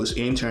girl. She was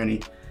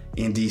interning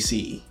in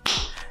DC.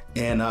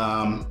 And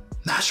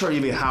not sure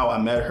even how I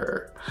met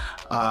her,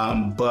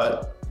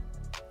 but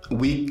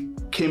we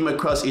came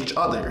across each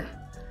other.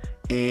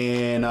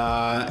 And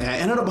I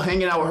ended up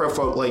hanging out with her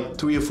for like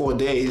 3 or 4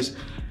 days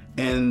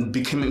and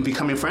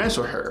becoming friends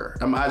with her.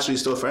 I'm actually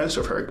still friends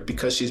with her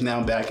because she's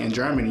now back in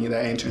Germany.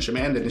 That internship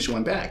ended and she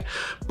went back.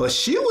 But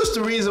she was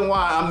the reason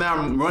why I'm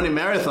now running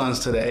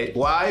marathons today.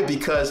 Why?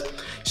 Because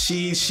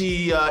she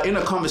in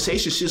a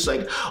conversation, she's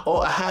like, oh,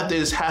 I have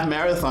this half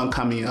marathon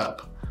coming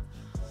up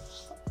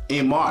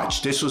in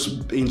March. This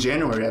was in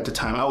January at the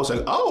time. I was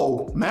like,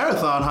 oh,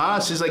 marathon,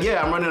 huh? She's like,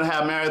 yeah, I'm running a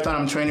half marathon.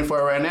 I'm training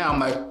for it right now. I'm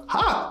like,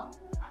 huh?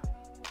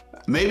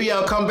 Maybe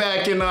I'll come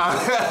back and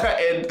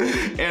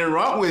and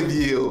run with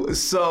you.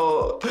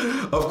 So,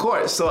 of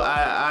course, so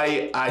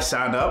I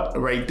signed up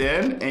right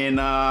then, and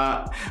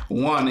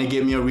one, it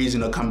gave me a reason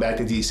to come back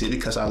to DC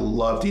because I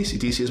love DC.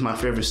 DC is my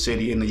favorite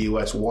city in the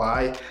U.S.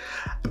 Why?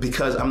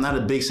 Because I'm not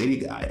a big city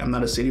guy. I'm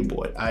not a city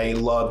boy. I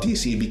love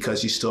DC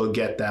because you still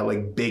get that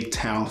like big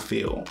town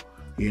feel,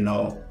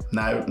 Not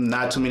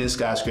too many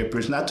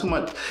skyscrapers, not too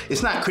much.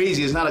 It's not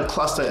crazy. It's not a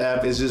cluster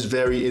F. It's just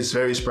very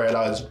spread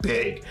out. It's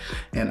big.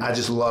 And I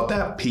just love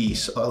that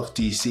piece of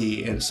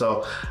DC. And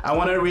so I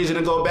wanted a reason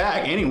to go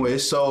back anyway.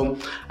 So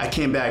I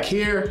came back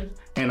here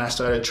and I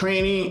started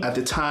training. At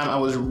the time I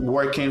was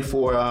working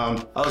for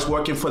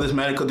this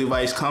medical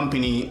device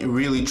company,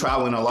 really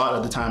traveling a lot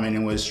at the time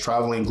anyways,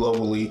 traveling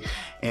globally.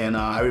 And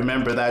I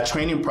remember that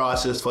training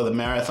process for the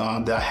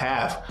marathon, the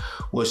half,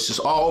 was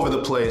just all over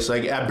the place.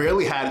 Like I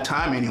barely had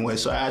time anyway,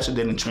 so I actually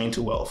didn't train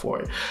too well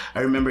for it. I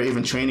remember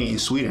even training in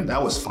Sweden.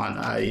 That was fun.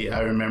 I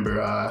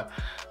remember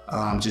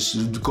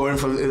just going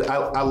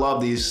I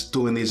love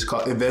doing these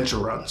adventure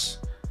runs.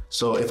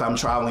 So if I'm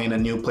traveling in a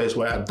new place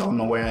where I don't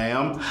know where I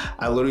am,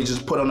 I literally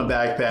just put on a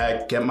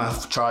backpack, get my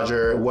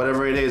charger,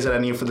 whatever it is that I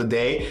need for the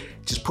day,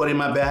 just put it in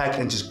my bag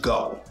and just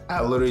go.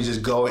 I literally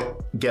just go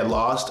get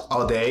lost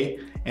all day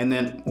and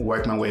then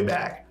work my way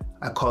back.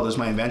 I call this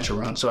my adventure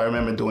run. So I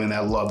remember doing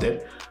that, loved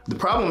it. The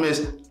problem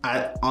is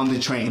on the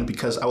train,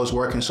 because I was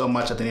working so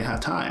much I didn't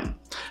have time.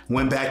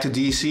 Went back to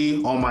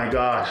DC, oh my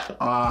gosh,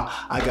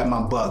 I got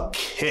my butt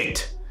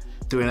kicked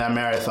during that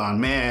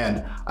marathon.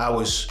 Man, I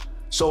was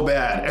so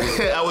bad.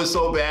 I was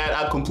so bad.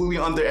 I completely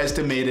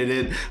underestimated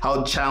it,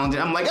 how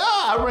challenging. I'm like,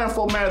 I ran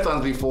 4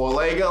 marathons before.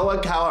 Like,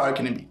 how hard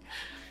can it be?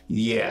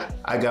 Yeah,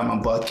 I got my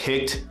butt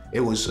kicked. It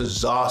was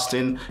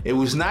exhausting. It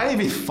was not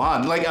even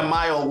fun. Like a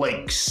mile,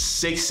 like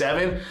 6,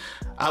 7,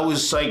 I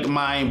was like,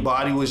 my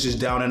body was just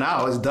down and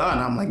out. I was done.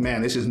 I'm like,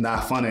 man, this is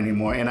not fun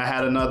anymore. And I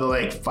had another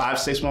like 5,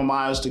 6 more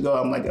miles to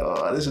go. I'm like,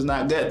 oh, this is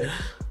not good.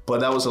 But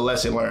that was a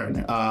lesson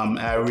learned.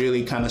 I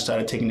really kind of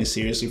started taking it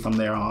seriously from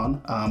there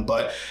on.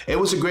 But it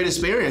was a great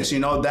experience.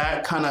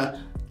 That kind of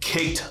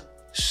kicked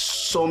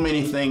so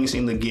many things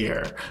in the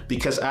gear,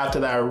 because after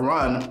that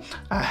run,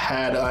 I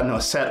had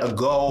set a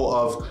goal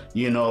of,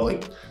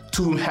 like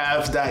 2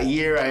 halves that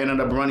year. I ended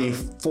up running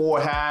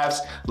 4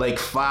 halves, like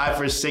 5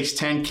 or 6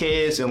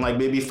 10Ks and like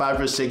maybe 5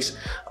 or 6, this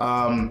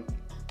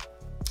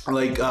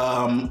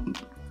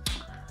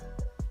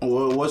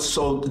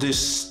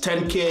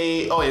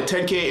 10K,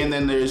 10K, and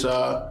then there's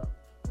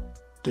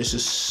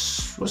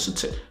this, what's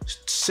the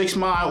 6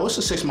 mile, what's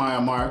the 6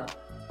 mile mark?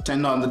 The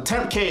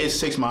 10K is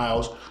 6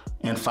 miles.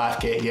 And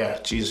 5K, yeah,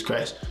 Jesus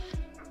Christ.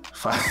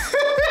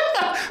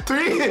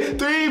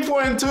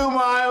 3.2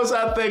 miles,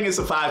 I think it's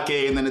a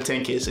 5K, and then the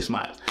 10K is 6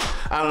 miles.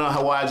 I don't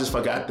know why I just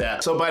forgot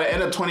that. So by the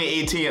end of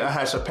 2018, I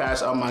had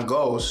surpassed all my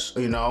goals,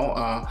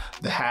 the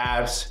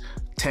halves,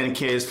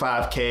 10Ks,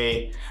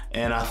 5K,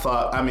 and I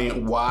thought,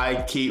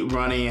 why keep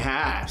running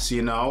halves,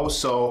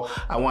 So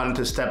I wanted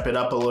to step it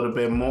up a little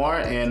bit more,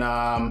 and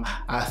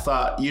I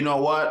thought, you know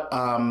what?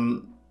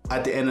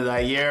 At the end of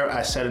that year,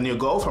 I set a new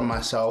goal for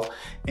myself,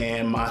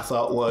 and my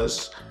thought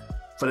was,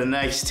 for the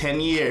next 10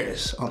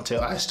 years,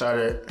 until I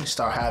start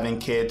having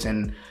kids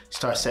and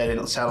start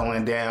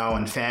settling down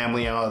and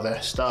family and all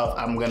that stuff,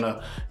 I'm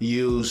gonna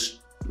use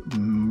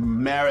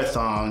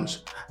marathons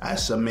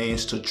as a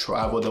means to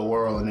travel the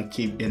world and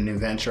keep an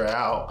adventure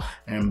out.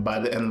 And by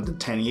the end of the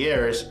 10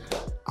 years,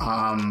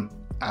 I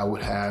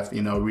would have,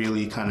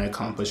 really kind of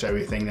accomplished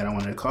everything that I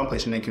wanted to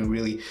accomplish, and I can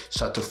really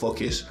start to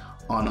focus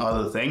on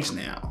other things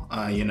now,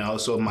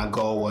 so my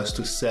goal was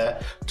to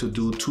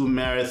do 2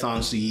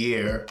 marathons a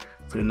year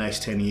for the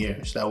next 10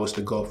 years. That was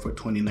the goal for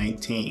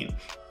 2019.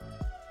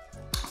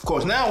 of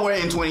course, now we're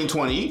in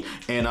 2020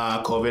 and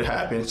COVID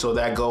happened. So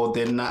that goal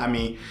did not,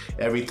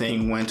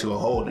 everything went to a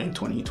hold in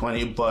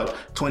 2020. But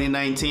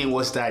 2019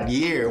 was that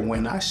year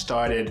when I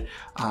started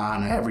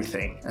on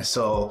everything. And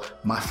so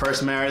my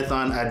first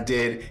marathon I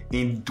did,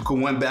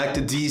 went back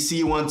to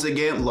DC once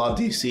again, love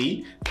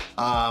DC.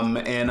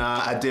 And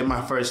I did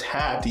my first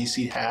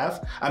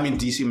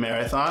DC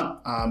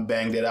marathon,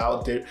 banged it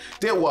out, did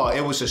well.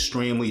 It was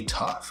extremely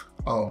tough.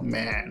 Oh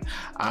man,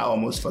 I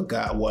almost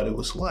forgot what it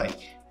was like.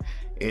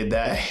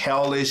 That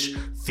hellish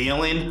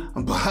feeling,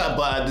 but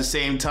at the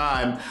same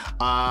time,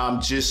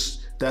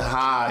 just the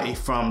high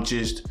from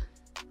just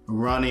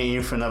running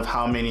in front of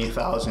how many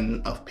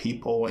thousands of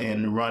people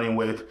and running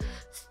with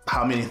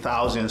how many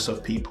thousands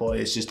of people.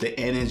 It's just the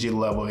energy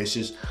level. It's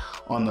just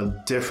on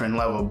a different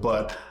level.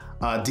 But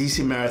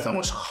DC Marathon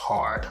was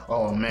hard.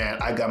 Oh man,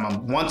 I don't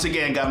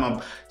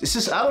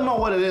know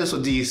what it is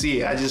with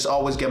DC. I just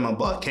always get my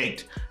butt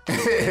kicked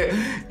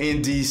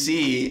in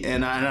DC.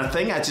 And I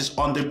think I just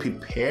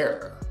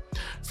underprepare.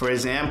 For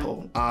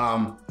example,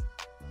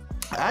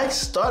 I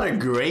started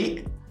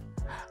great.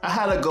 I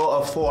had to go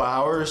up 4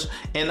 hours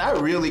and I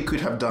really could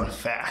have done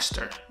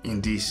faster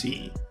in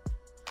DC.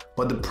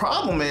 But the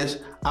problem is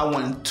I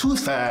went too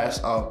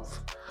fast up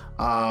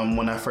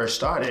when I first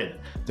started.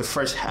 The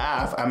first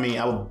half, I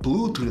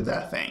blew through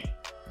that thing.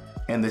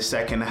 And the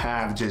second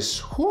half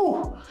just,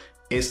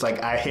 it's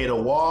like I hit a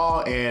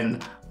wall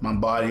and my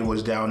body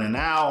was down and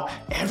out.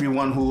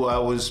 Everyone who I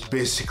was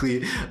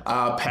basically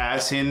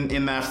passing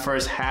in that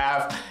first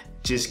half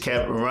just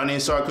kept running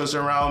circles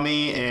around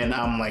me. And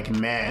I'm like,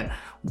 man,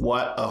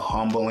 what a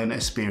humbling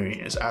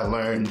experience. I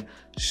learned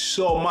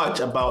so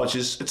much about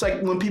it's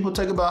like when people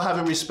talk about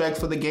having respect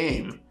for the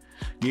game.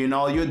 You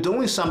know, you're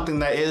doing something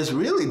that is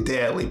really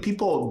deadly.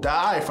 People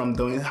die from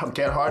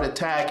get heart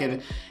attack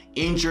and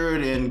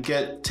injured and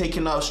get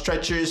taken off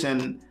stretchers.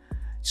 And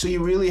so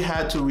you really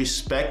had to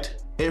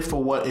respect it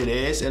for what it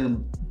is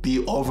and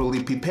be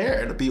overly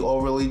prepared, be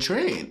overly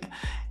trained.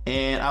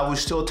 And I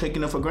was still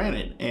taking it for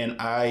granted. And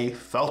I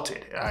felt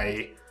it.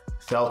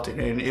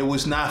 And it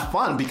was not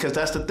fun because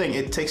that's the thing.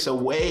 It takes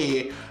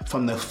away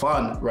from the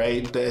fun,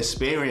 right? The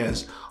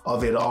experience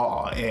of it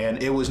all.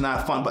 And it was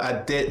not fun, but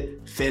I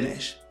did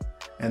finish.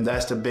 And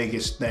that's the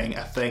biggest thing.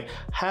 I think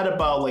had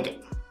about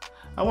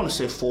I want to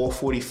say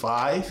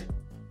 4:45.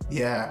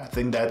 Yeah, I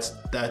think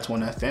that's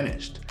when I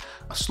finished.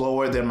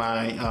 Slower than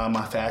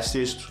my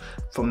fastest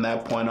from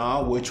that point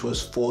on, which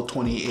was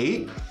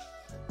 4:28.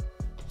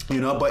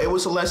 But it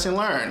was a lesson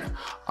learned.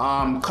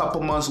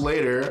 Couple months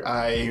later,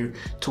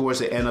 towards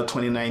the end of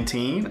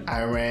 2019,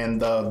 I ran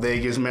the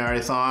Vegas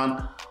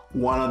Marathon.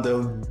 One of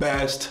the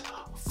best,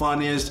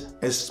 funniest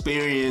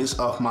experience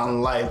of my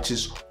life.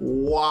 Just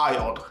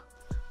wild.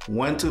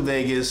 Went to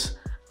Vegas.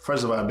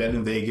 First of all, I've been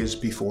in Vegas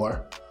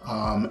before.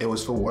 It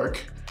was for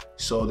work.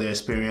 So the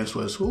experience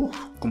was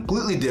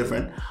completely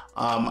different.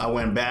 I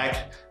went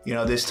back,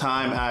 this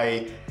time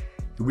I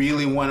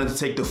really wanted to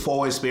take the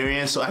full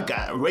experience. So I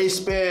got race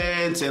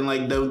bands and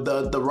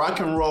the Rock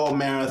and Roll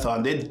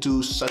Marathon. They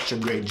do such a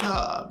great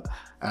job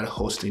at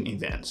hosting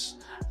events.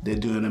 They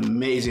do an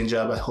amazing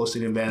job at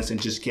hosting events and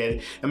just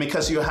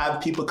because you have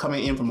people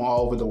coming in from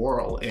all over the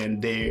world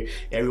and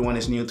everyone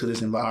is new to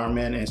this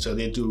environment. And so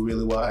they do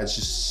really well at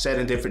just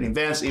setting different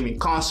events, even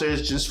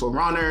concerts just for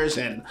runners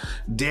and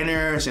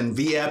dinners and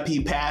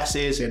VIP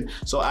passes. And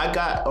so I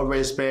got a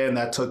wristband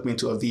that took me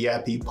to a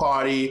VIP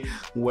party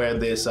where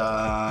this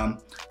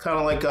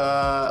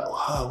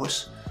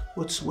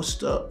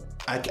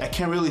I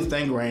can't really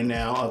think right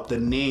now of the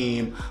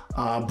name.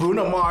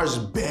 Bruno Mars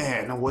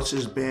band. What's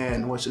his band?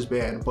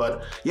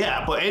 But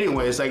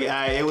anyways,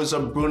 it was a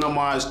Bruno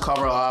Mars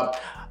cover up.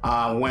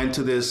 Went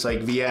to this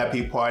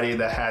VIP party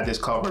that had this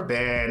cover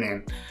band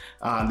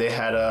and they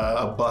had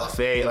a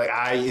buffet.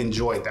 I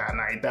enjoyed that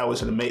night. That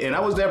was amazing. And I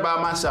was there by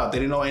myself. They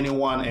didn't know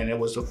anyone and it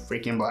was a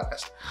freaking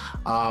blast.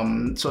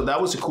 So that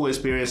was a cool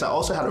experience. I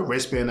also had a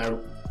wristband that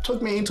took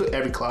me into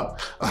every club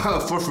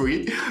for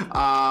free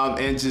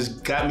and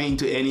just got me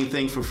into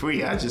anything for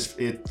free.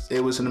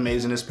 It was an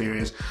amazing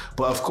experience.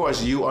 But of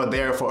course, you are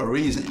there for a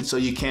reason, so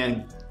you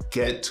can't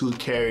get too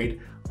carried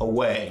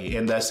away.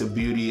 And that's the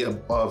beauty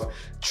of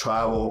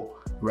travel,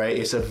 right?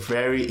 It's a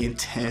very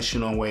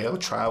intentional way of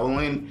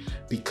traveling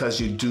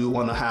because you do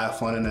want to have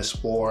fun and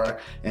explore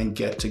and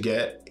get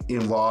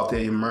involved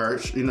and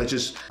immerse,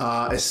 just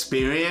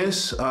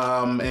experience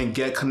and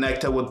get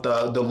connected with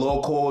the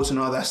locals and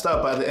all that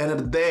stuff. But at the end of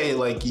the day,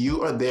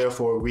 you are there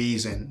for a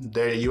reason.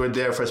 You are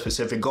there for a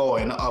specific goal,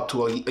 and up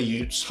to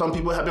some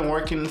people have been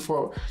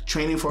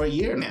training for a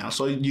year now.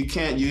 So at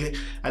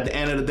the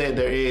end of the day,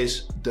 there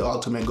is the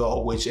ultimate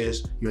goal, which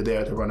is you're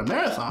there to run a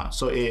marathon.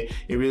 So it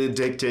really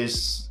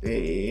dictates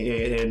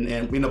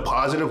in a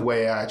positive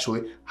way,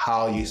 actually,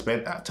 how you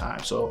spent that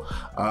time. So,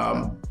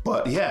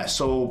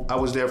 so I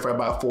was there for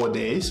about 4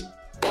 days,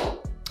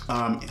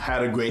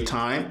 had a great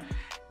time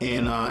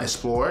and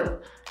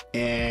explored.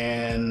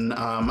 And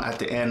at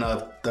the end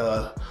of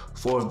the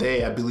fourth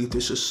day, I believe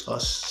this is a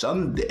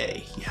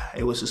Sunday. Yeah,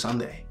 it was a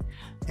Sunday.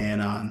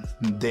 And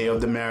day of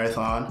the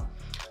marathon,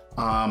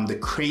 The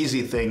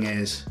crazy thing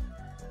is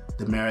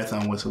the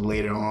marathon was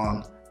later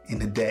on in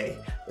the day.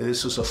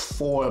 This was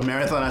a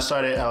marathon I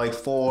started at like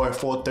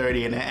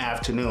 4:30 in the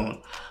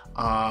afternoon.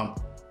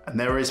 I've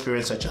never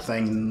experienced such a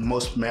thing.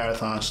 Most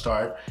marathons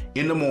start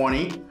in the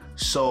morning.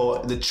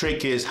 So the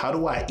trick is, how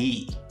do I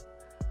eat?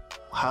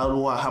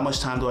 How much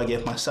time do I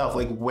give myself?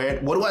 Like,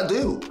 what do I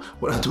do?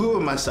 What do I do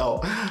with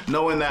myself?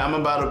 Knowing that I'm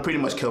about to pretty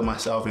much kill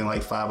myself in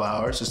like 5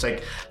 hours. It's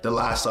like the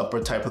Last Supper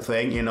type of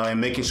thing, you know,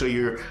 and making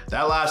sure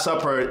that Last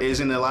Supper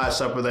isn't the Last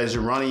Supper that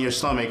you're running your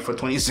stomach for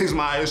 26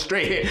 miles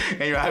straight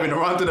and you're having to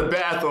run to the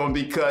bathroom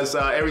because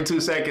every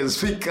 2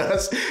 seconds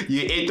because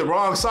you ate the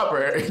wrong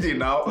supper, you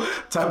know,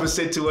 type of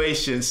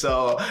situation.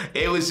 So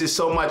it was just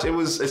so much.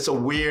 It's a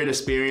weird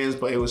experience,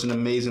 but it was an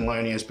amazing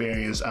learning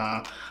experience.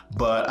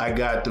 But I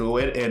got through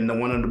it,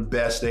 and one of the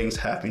best things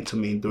happened to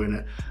me during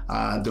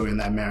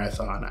that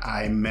marathon.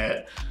 I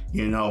met,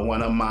 you know,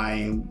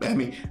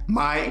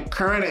 my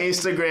current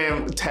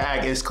Instagram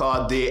tag is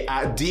called the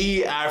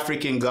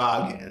African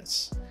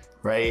Goggins,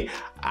 right?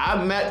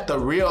 I met the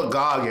real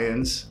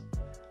Goggins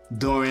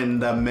during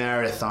the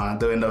marathon,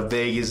 during the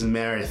Vegas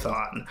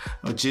Marathon,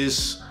 which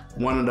is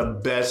one of the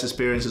best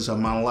experiences of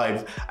my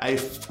life.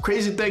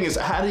 Crazy thing is,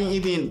 I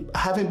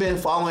haven't been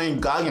following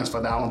Goggins for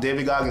that long,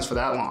 David Goggins for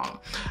that long.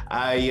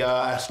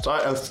 A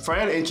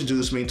friend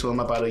introduced me to him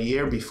about a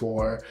year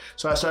before,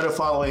 so I started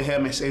following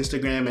him, his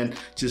Instagram, and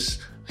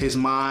just his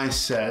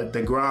mindset,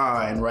 the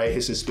grind, right,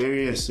 his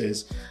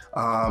experiences.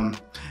 So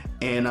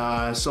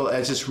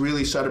I just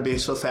really started being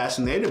so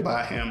fascinated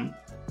by him.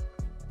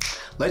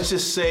 Let's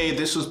just say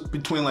this was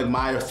between like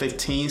May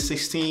 15,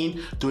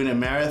 16, doing a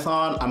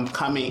marathon. I'm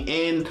coming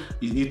in,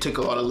 you take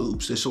a lot of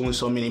loops. There's only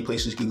so many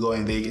places you can go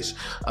in Vegas.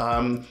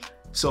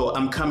 So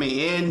I'm coming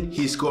in,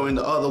 he's going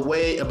the other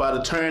way,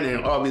 about to turn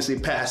and obviously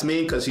pass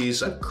me because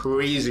he's a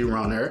crazy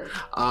runner.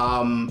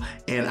 And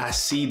I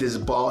see this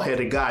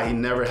bald-headed guy, he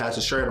never has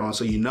a shirt on,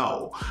 so you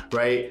know,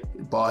 right?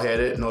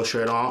 Bald-headed, no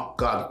shirt on,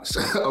 Goggins,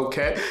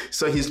 okay?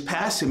 So he's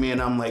passing me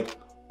and I'm like,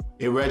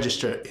 it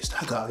registered, is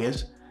that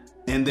Goggins?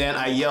 And then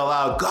I yell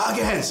out,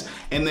 Goggins!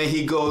 And then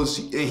he puts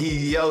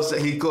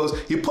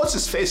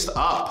his face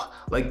up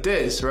like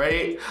this,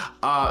 right?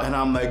 And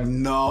I'm like,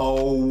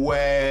 no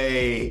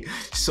way.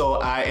 So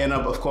I end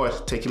up, of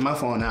course, taking my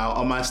phone out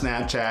on my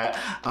Snapchat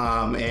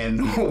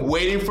and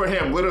waiting for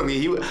him.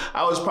 Literally,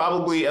 I was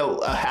probably a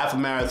half a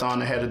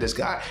marathon ahead of this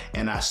guy.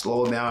 And I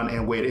slowed down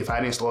and waited. If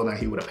I didn't slow down,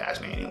 he would have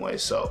passed me anyway.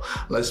 So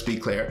let's be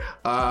clear.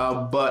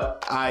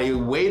 But I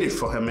waited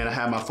for him and I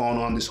had my phone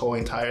on this whole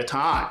entire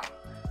time.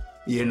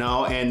 You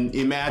know, and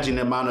imagine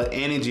the amount of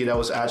energy that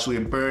was actually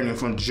burning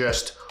from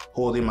just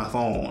holding my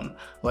phone.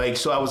 Like,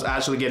 so I was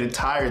actually getting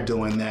tired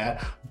doing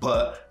that,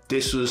 but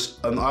this was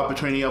an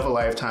opportunity of a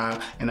lifetime,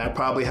 and I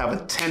probably have a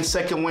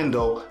 10-second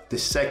window the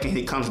second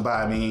he comes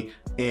by me,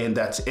 and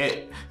that's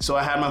it. So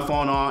I had my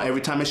phone on.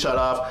 Every time it shut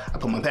off, I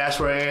put my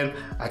password in,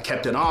 I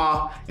kept it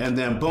on, and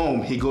then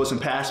boom, he goes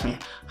and passed me.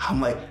 I'm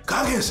like,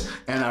 Goggins!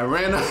 And I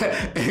ran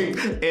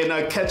and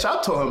I catch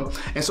up to him.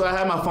 And so I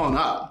had my phone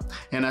up,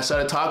 and I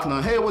started talking to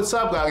him. Hey, what's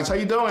up, Goggins? How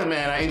you doing,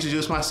 man? I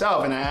introduced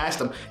myself, and I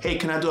asked him, hey,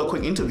 can I do a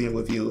quick interview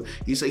with you?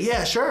 He said,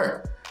 yeah,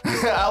 sure.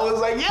 I was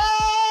like,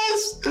 yes!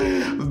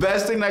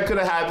 Best thing that could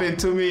have happened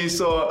to me.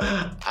 So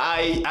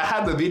I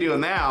have the video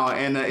now,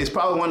 and it's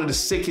probably one of the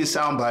sickest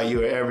soundbite you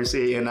will ever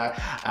see. And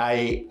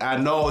I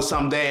know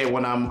someday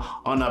when I'm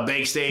on a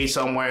big stage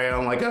somewhere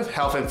on like a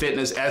health and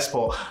fitness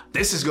expo,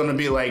 this is gonna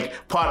be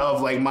like part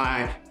of like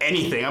my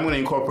anything. I'm gonna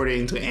incorporate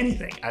it into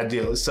anything I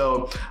do.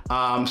 So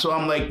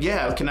I'm like,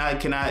 yeah, can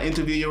I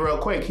interview you real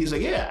quick? He's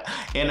like, yeah.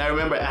 And I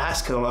remember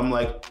asking him, I'm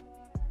like,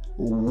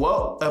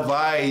 what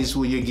advice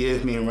will you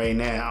give me right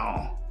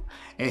now?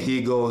 And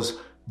he goes,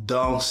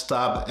 don't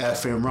stop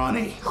effing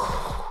running.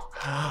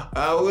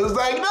 I was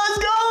like, let's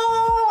go!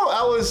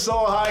 I was so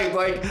hyped.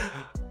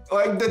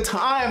 Like the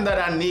time that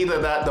I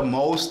needed that the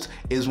most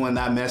is when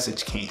that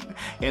message came.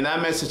 And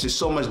that message is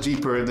so much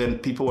deeper than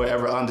people will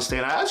ever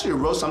understand. I actually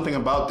wrote something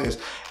about this,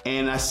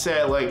 and I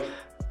said, like,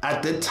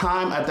 at the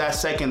time, at that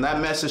second,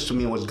 that message to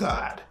me was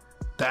God.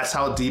 That's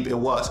how deep it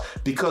was.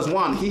 Because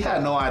one, he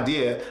had no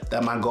idea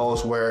that my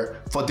goals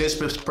were, for this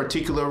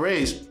particular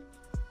race,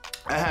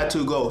 I had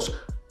two goals: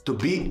 to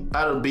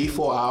beat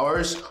 4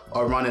 hours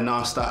or run it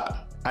nonstop.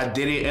 I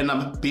didn't end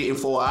up beating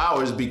 4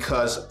 hours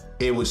because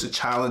it was a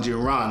challenging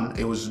run.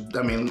 I was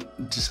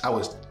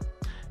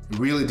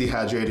really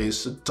dehydrated.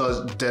 It's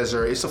a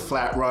desert, it's a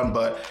flat run,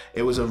 but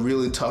it was a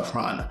really tough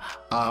run.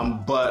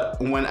 But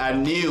when I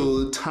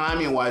knew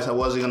timing wise I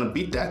wasn't gonna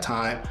beat that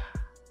time,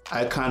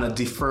 I kind of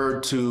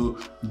deferred to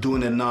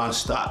doing it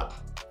nonstop.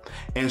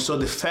 And so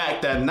the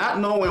fact that not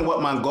knowing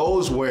what my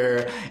goals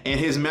were, and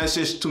his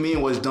message to me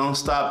was don't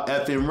stop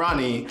effing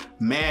running,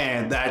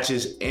 man, that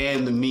just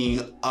ended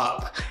me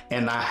up.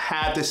 And I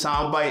had the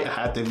soundbite, I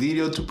had the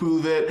video to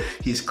prove it.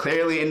 He's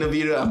clearly in the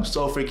video. I'm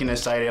so freaking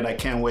excited. I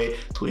can't wait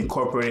to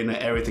incorporate it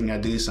into everything I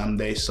do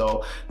someday.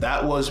 So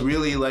that was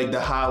really like the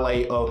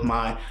highlight of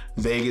my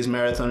Vegas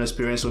marathon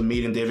experience with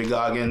meeting David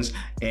Goggins.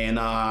 And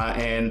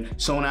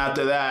soon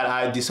after that,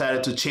 I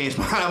decided to change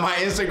my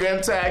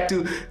Instagram tag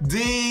to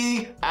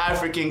The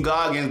African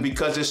Goggins,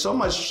 because there's so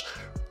much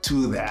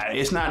to that.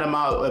 It's not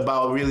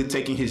about really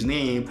taking his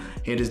name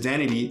and his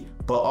identity,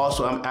 but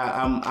also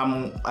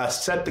I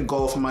set the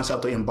goal for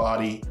myself to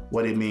embody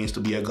what it means to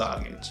be a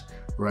Goggins.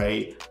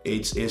 Right?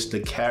 It's the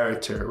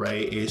character,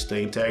 right? It's the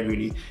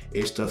integrity,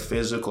 it's the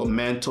physical,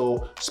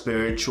 mental,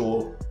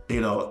 spiritual,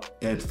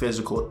 and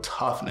physical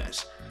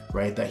toughness,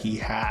 right? That he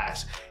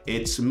has.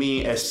 It's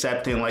me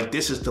accepting, like,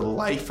 this is the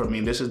life for me.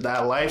 This is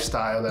that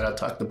lifestyle that I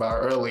talked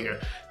about earlier.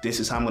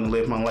 This is how I'm going to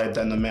live my life,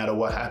 that no matter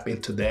what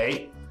happened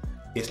today,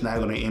 it's not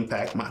going to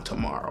impact my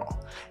tomorrow.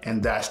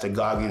 And that's the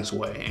Goggins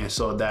way. And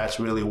so that's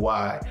really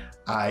why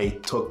I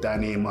took that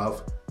name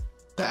of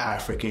The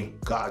African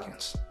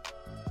Goggins.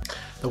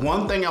 The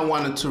one thing I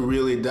wanted to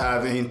really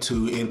dive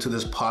into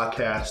this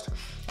podcast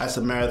as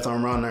a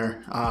marathon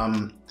runner,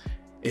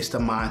 is the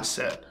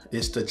mindset.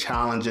 It's the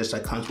challenges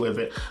that comes with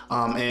it.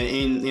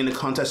 And in the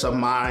context of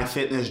my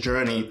fitness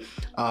journey,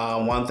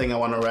 one thing I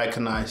want to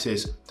recognize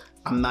is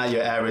I'm not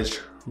your average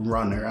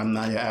runner. I'm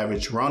not your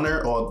average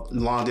runner or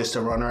long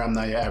distance runner. I'm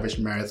not your average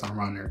marathon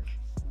runner.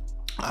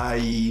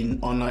 I,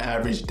 on an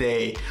average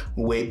day,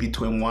 weigh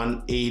between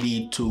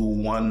 180 to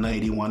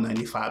 190,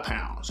 195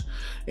 pounds.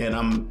 And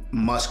I'm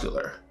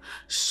muscular.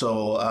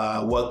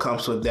 So what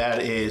comes with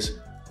that is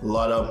a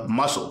lot of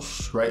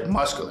muscles, right?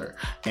 Muscular.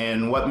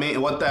 And what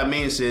that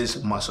means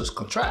is muscles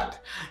contract.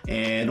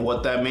 And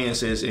what that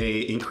means is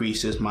it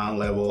increases my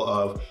level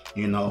of,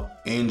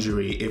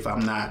 injury if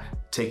I'm not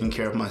taking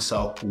care of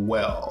myself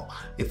well,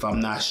 if I'm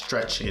not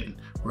stretching,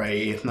 right?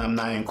 If I'm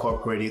not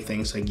incorporating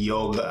things like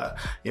yoga,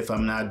 if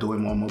I'm not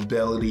doing more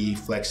mobility,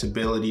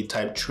 flexibility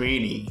type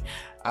training,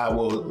 I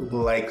will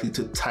likely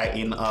to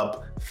tighten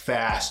up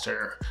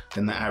faster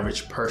than the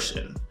average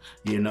person,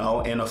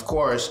 And of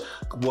course,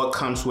 what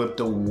comes with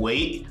the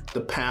weight,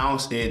 the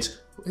pounds,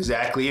 it's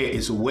exactly it.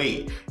 It's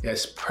weight.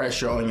 It's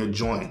pressure on your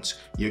joints.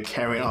 You're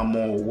carrying on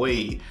more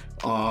weight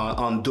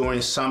on doing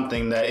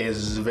something that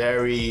is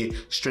very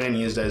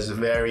strenuous, that's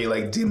very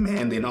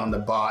demanding on the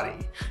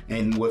body.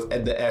 And with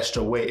the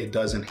extra weight, it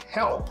doesn't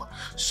help.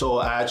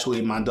 So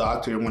actually, my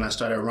doctor, when I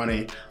started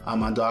running,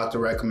 my doctor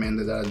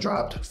recommended that I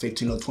dropped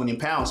 15 or 20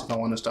 pounds if I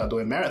want to start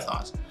doing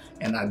marathons.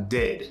 And I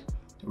did,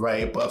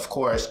 right? But of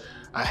course,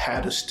 I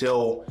had to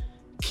still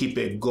keep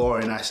it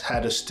going. I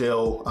had to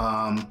still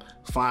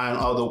find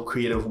other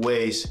creative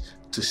ways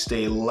to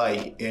stay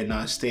light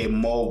and stay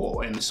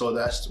mobile. And so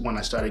that's when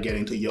I started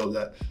getting to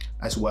yoga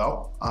as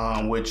well,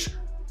 which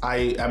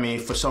I mean,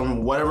 for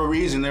whatever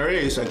reason there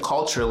is,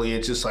 culturally,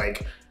 it's just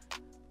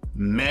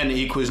men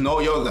equals no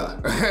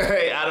yoga.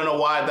 I don't know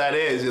why that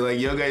is.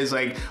 Yoga is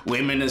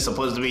women is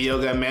supposed to be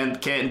yoga, men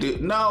can't do.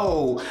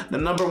 No, the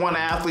number one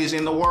athletes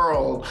in the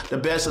world, the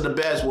best of the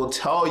best, will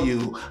tell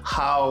you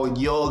how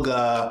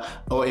yoga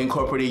or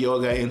incorporating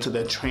yoga into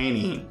their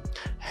training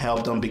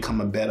helped them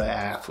become a better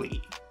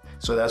athlete.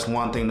 So that's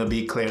one thing to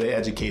be clear, to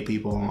educate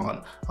people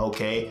on,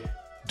 okay?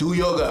 Do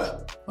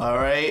yoga, all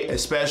right?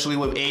 Especially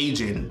with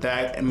aging.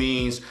 That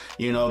means,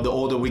 the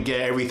older we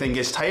get, everything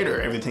gets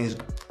tighter, everything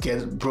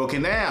gets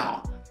broken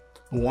down.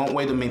 One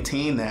way to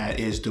maintain that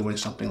is doing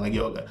something like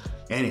yoga.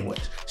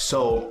 Anyways,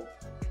 so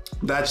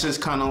that's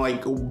just kind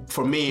of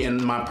for me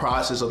in my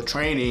process of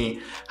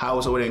training, how I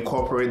was able to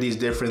incorporate these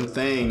different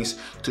things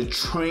to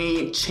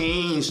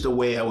change the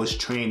way I was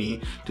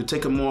training, to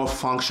take a more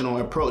functional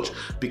approach,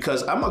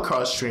 because I'm a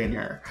cross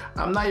trainer.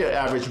 I'm not your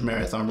average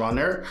marathon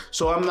runner,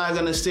 so I'm not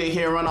gonna stay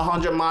here and run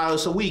 100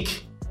 miles a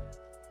week.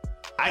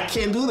 I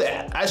can't do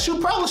that. I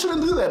probably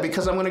shouldn't do that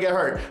because I'm gonna get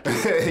hurt,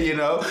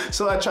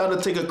 So I try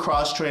to take a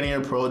cross-training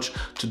approach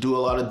to do a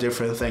lot of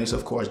different things.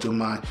 Of course, do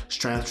my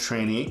strength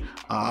training,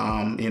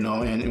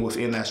 and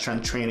within that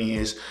strength training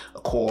is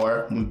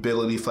core,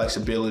 mobility,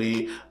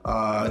 flexibility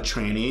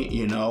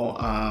training,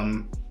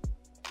 and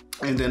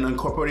then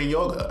incorporating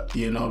yoga,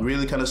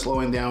 really kind of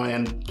slowing down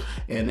and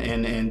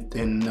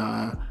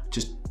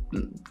just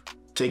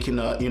taking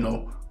a,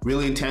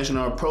 really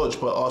intentional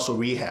approach, but also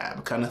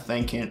rehab, kind of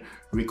thinking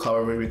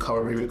recovery,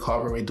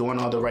 doing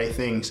all the right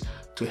things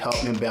to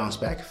help me bounce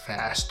back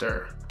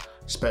faster,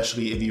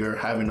 especially if you're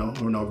having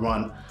to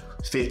run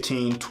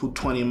 15 to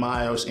 20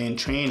 miles in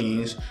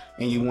trainings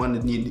and you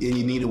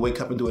need to wake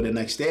up and do it the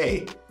next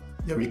day.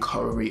 The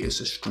recovery is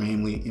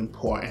extremely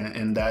important,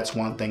 and that's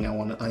one thing I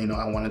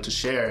wanted to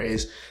share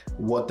is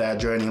what that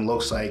journey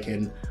looks like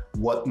and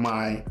what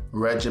my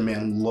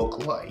regimen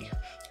looked like.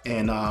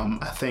 And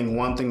I think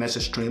one thing that's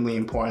extremely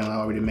important, I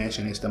already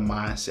mentioned, is the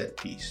mindset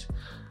piece,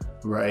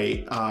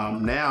 right?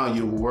 Now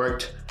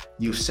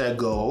you've set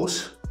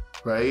goals,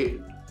 right?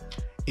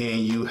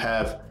 And you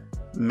have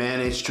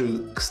manage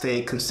to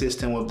stay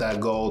consistent with that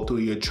goal through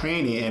your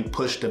training and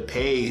push the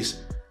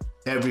pace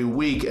every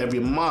week, every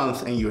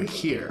month, and you're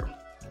here.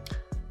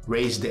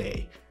 Race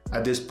day.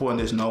 At this point,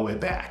 there's no way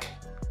back.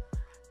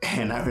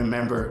 And I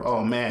remember,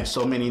 oh man,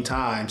 so many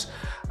times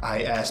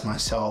I asked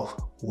myself,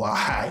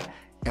 why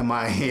am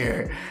I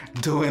here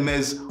doing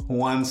this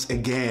once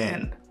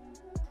again?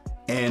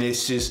 And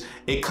it's just,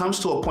 it comes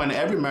to a point,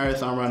 every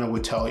marathon runner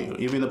would tell you,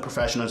 even the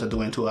professionals are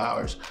doing 2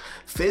 hours.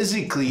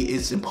 Physically,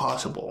 it's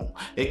impossible.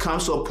 It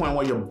comes to a point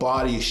where your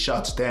body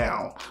shuts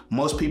down.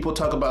 Most people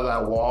talk about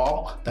that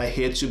wall that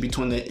hits you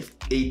between the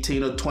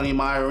 18 or 20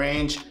 mile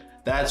range.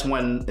 That's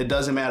when it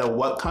doesn't matter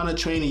what kind of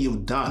training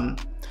you've done,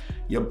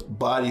 your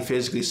body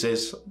physically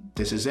says,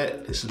 this is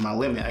it. This is my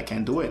limit. I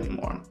can't do it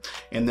anymore.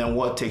 And then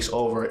what takes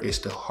over is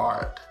the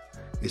heart.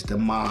 It's the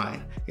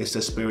mind, it's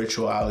the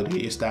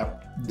spirituality, it's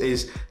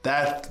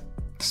that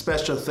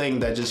special thing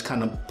that just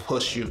kind of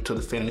push you to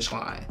the finish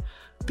line.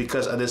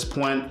 Because at this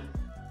point,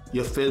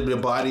 your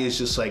body is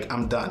just like,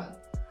 I'm done.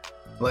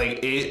 Like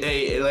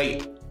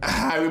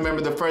I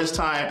remember the first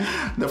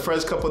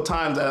couple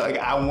times that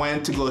I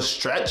went to go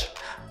stretch,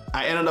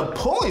 I ended up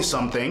pulling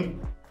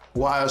something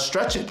while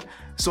stretching.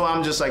 So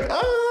I'm just like,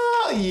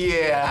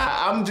 yeah,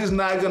 I'm just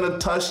not gonna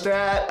touch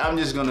that. I'm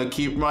just gonna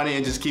keep running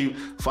and just keep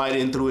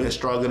fighting through it and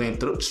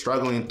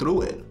struggling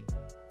through it.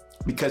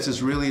 Because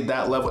it's really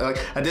that level. Like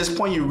at this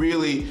point, you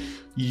really,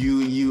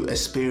 you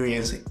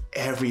experience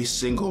every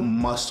single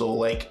muscle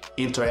like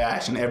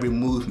interaction, every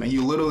movement.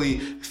 You literally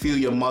feel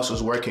your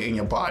muscles working in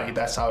your body.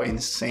 That's how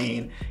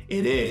insane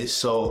it is.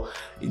 So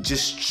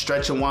just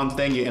stretching one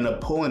thing, you end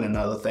up pulling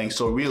another thing.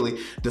 So really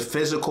the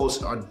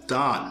physicals are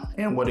done.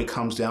 And what it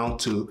comes down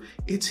to,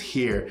 it's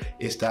here.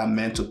 It's that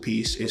mental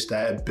piece. It's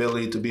that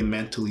ability to be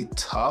mentally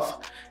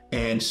tough.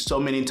 And so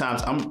many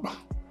times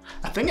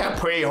I think I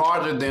pray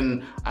harder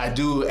than I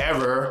do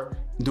ever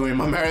during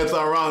my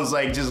marathon runs.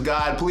 Like, just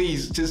God,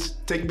 please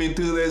just take me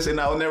through this and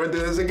I'll never do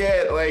this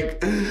again. Like,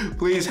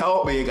 please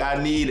help me.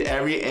 I need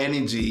every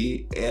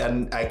energy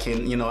and I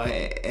can,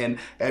 and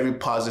every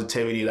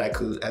positivity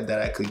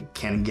that I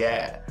can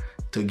get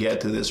to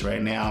get through this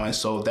right now. And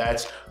so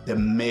that's the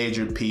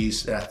major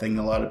piece that I think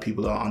a lot of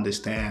people don't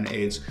understand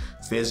is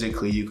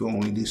physically you can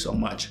only do so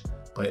much,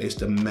 but it's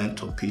the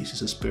mental piece, it's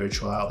the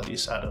spirituality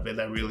side of it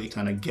that really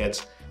kind of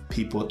gets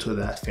people to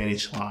that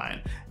finish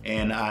line.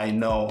 And I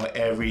know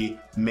every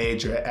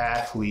major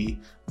athlete,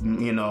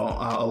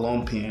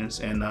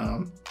 Olympians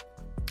and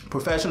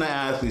professional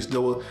athletes, they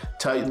will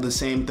tell you the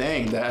same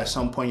thing, that at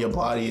some point your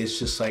body is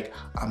just like,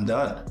 I'm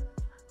done,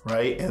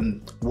 right?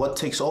 And what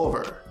takes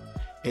over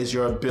is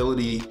your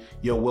ability,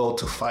 your will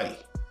to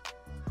fight,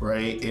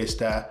 right? It's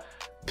that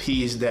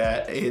piece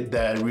that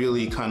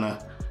really kind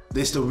of,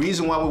 it's the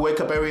reason why we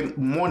wake up every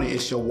morning.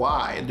 It's your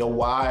why. The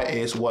why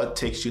is what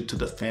takes you to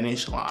the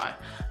finish line,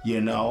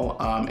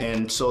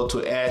 And so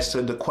to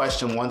answer the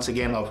question once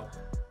again of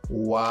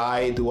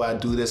why do I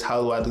do this?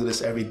 How do I do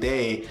this every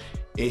day?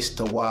 It's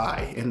the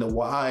why. And the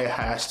why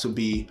has to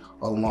be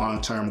a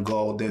long-term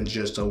goal than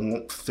just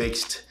a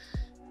fixed,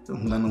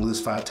 I'm gonna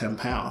lose 5-10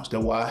 pounds.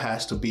 The why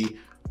has to be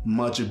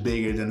much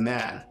bigger than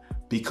that.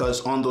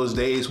 Because on those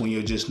days when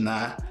you're just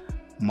not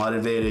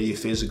motivated, you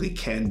physically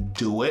can't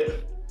do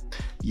it,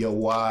 your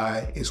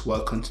why is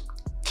what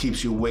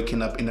keeps you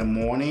waking up in the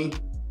morning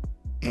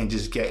and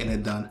just getting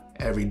it done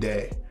every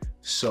day.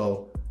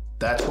 So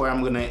that's where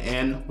I'm gonna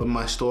end with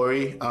my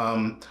story.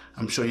 I'm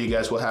sure you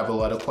guys will have a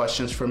lot of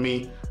questions for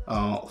me.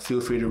 Feel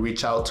free to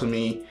reach out to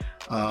me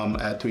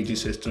at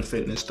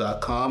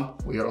 3gsystemfitness.com.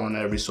 We are on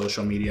every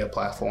social media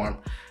platform,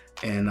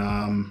 and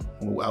I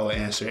will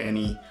answer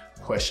any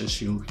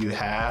questions you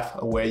have,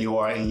 where you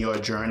are in your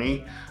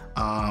journey.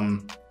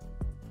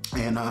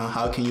 And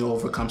how can you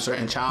overcome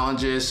certain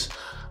challenges?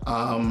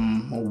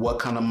 What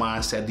kind of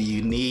mindset do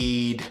you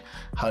need?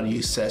 How do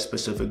you set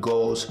specific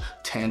goals,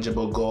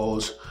 tangible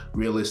goals,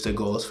 realistic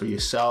goals for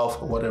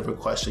yourself? Whatever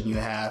question you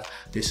have,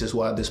 this is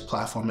why this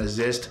platform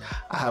exists.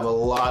 I have a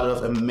lot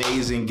of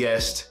amazing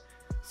guests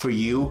for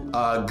you,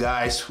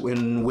 guys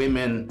and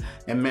women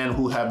and men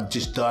who have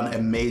just done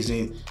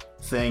amazing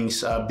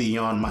things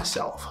beyond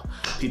myself.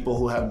 People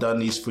who have done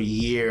these for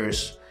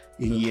years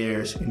and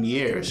years and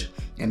years,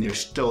 and they're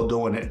still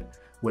doing it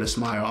with a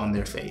smile on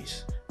their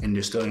face, and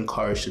they're still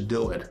encouraged to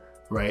do it,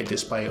 right?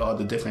 Despite all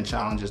the different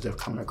challenges they've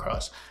come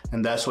across.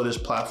 And that's what this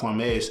platform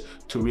is,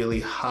 to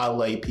really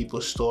highlight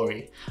people's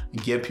story,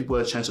 give people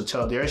a chance to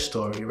tell their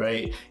story,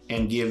 right?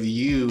 And give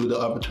you the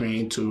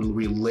opportunity to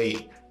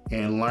relate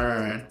and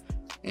learn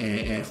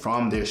and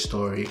from their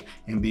story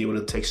and be able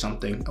to take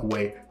something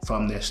away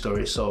from their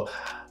story. So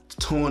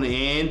tune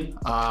in.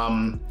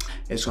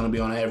 It's going to be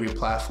on every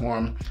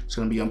platform. It's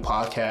going to be on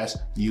podcast,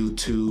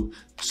 YouTube,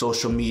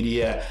 social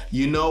media.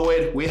 You know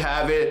it. We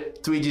have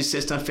it. 3G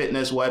System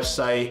Fitness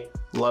website.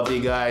 Love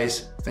you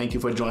guys. Thank you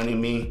for joining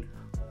me.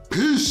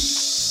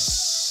 Peace.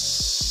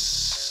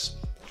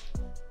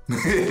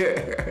 Gotta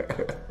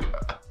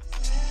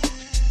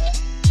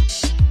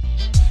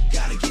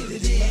get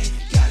it in.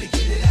 Gotta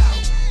get it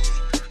out.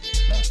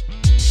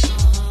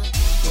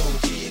 Go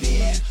get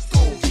in.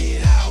 Go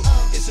get out.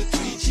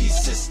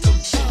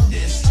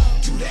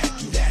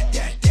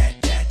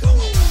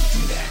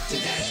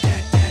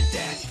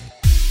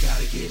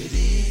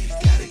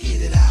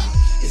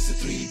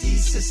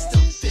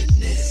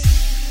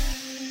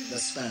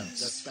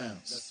 bounce, let's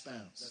bounce, let's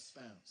bounce, let's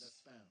bounce,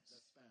 let's bounce.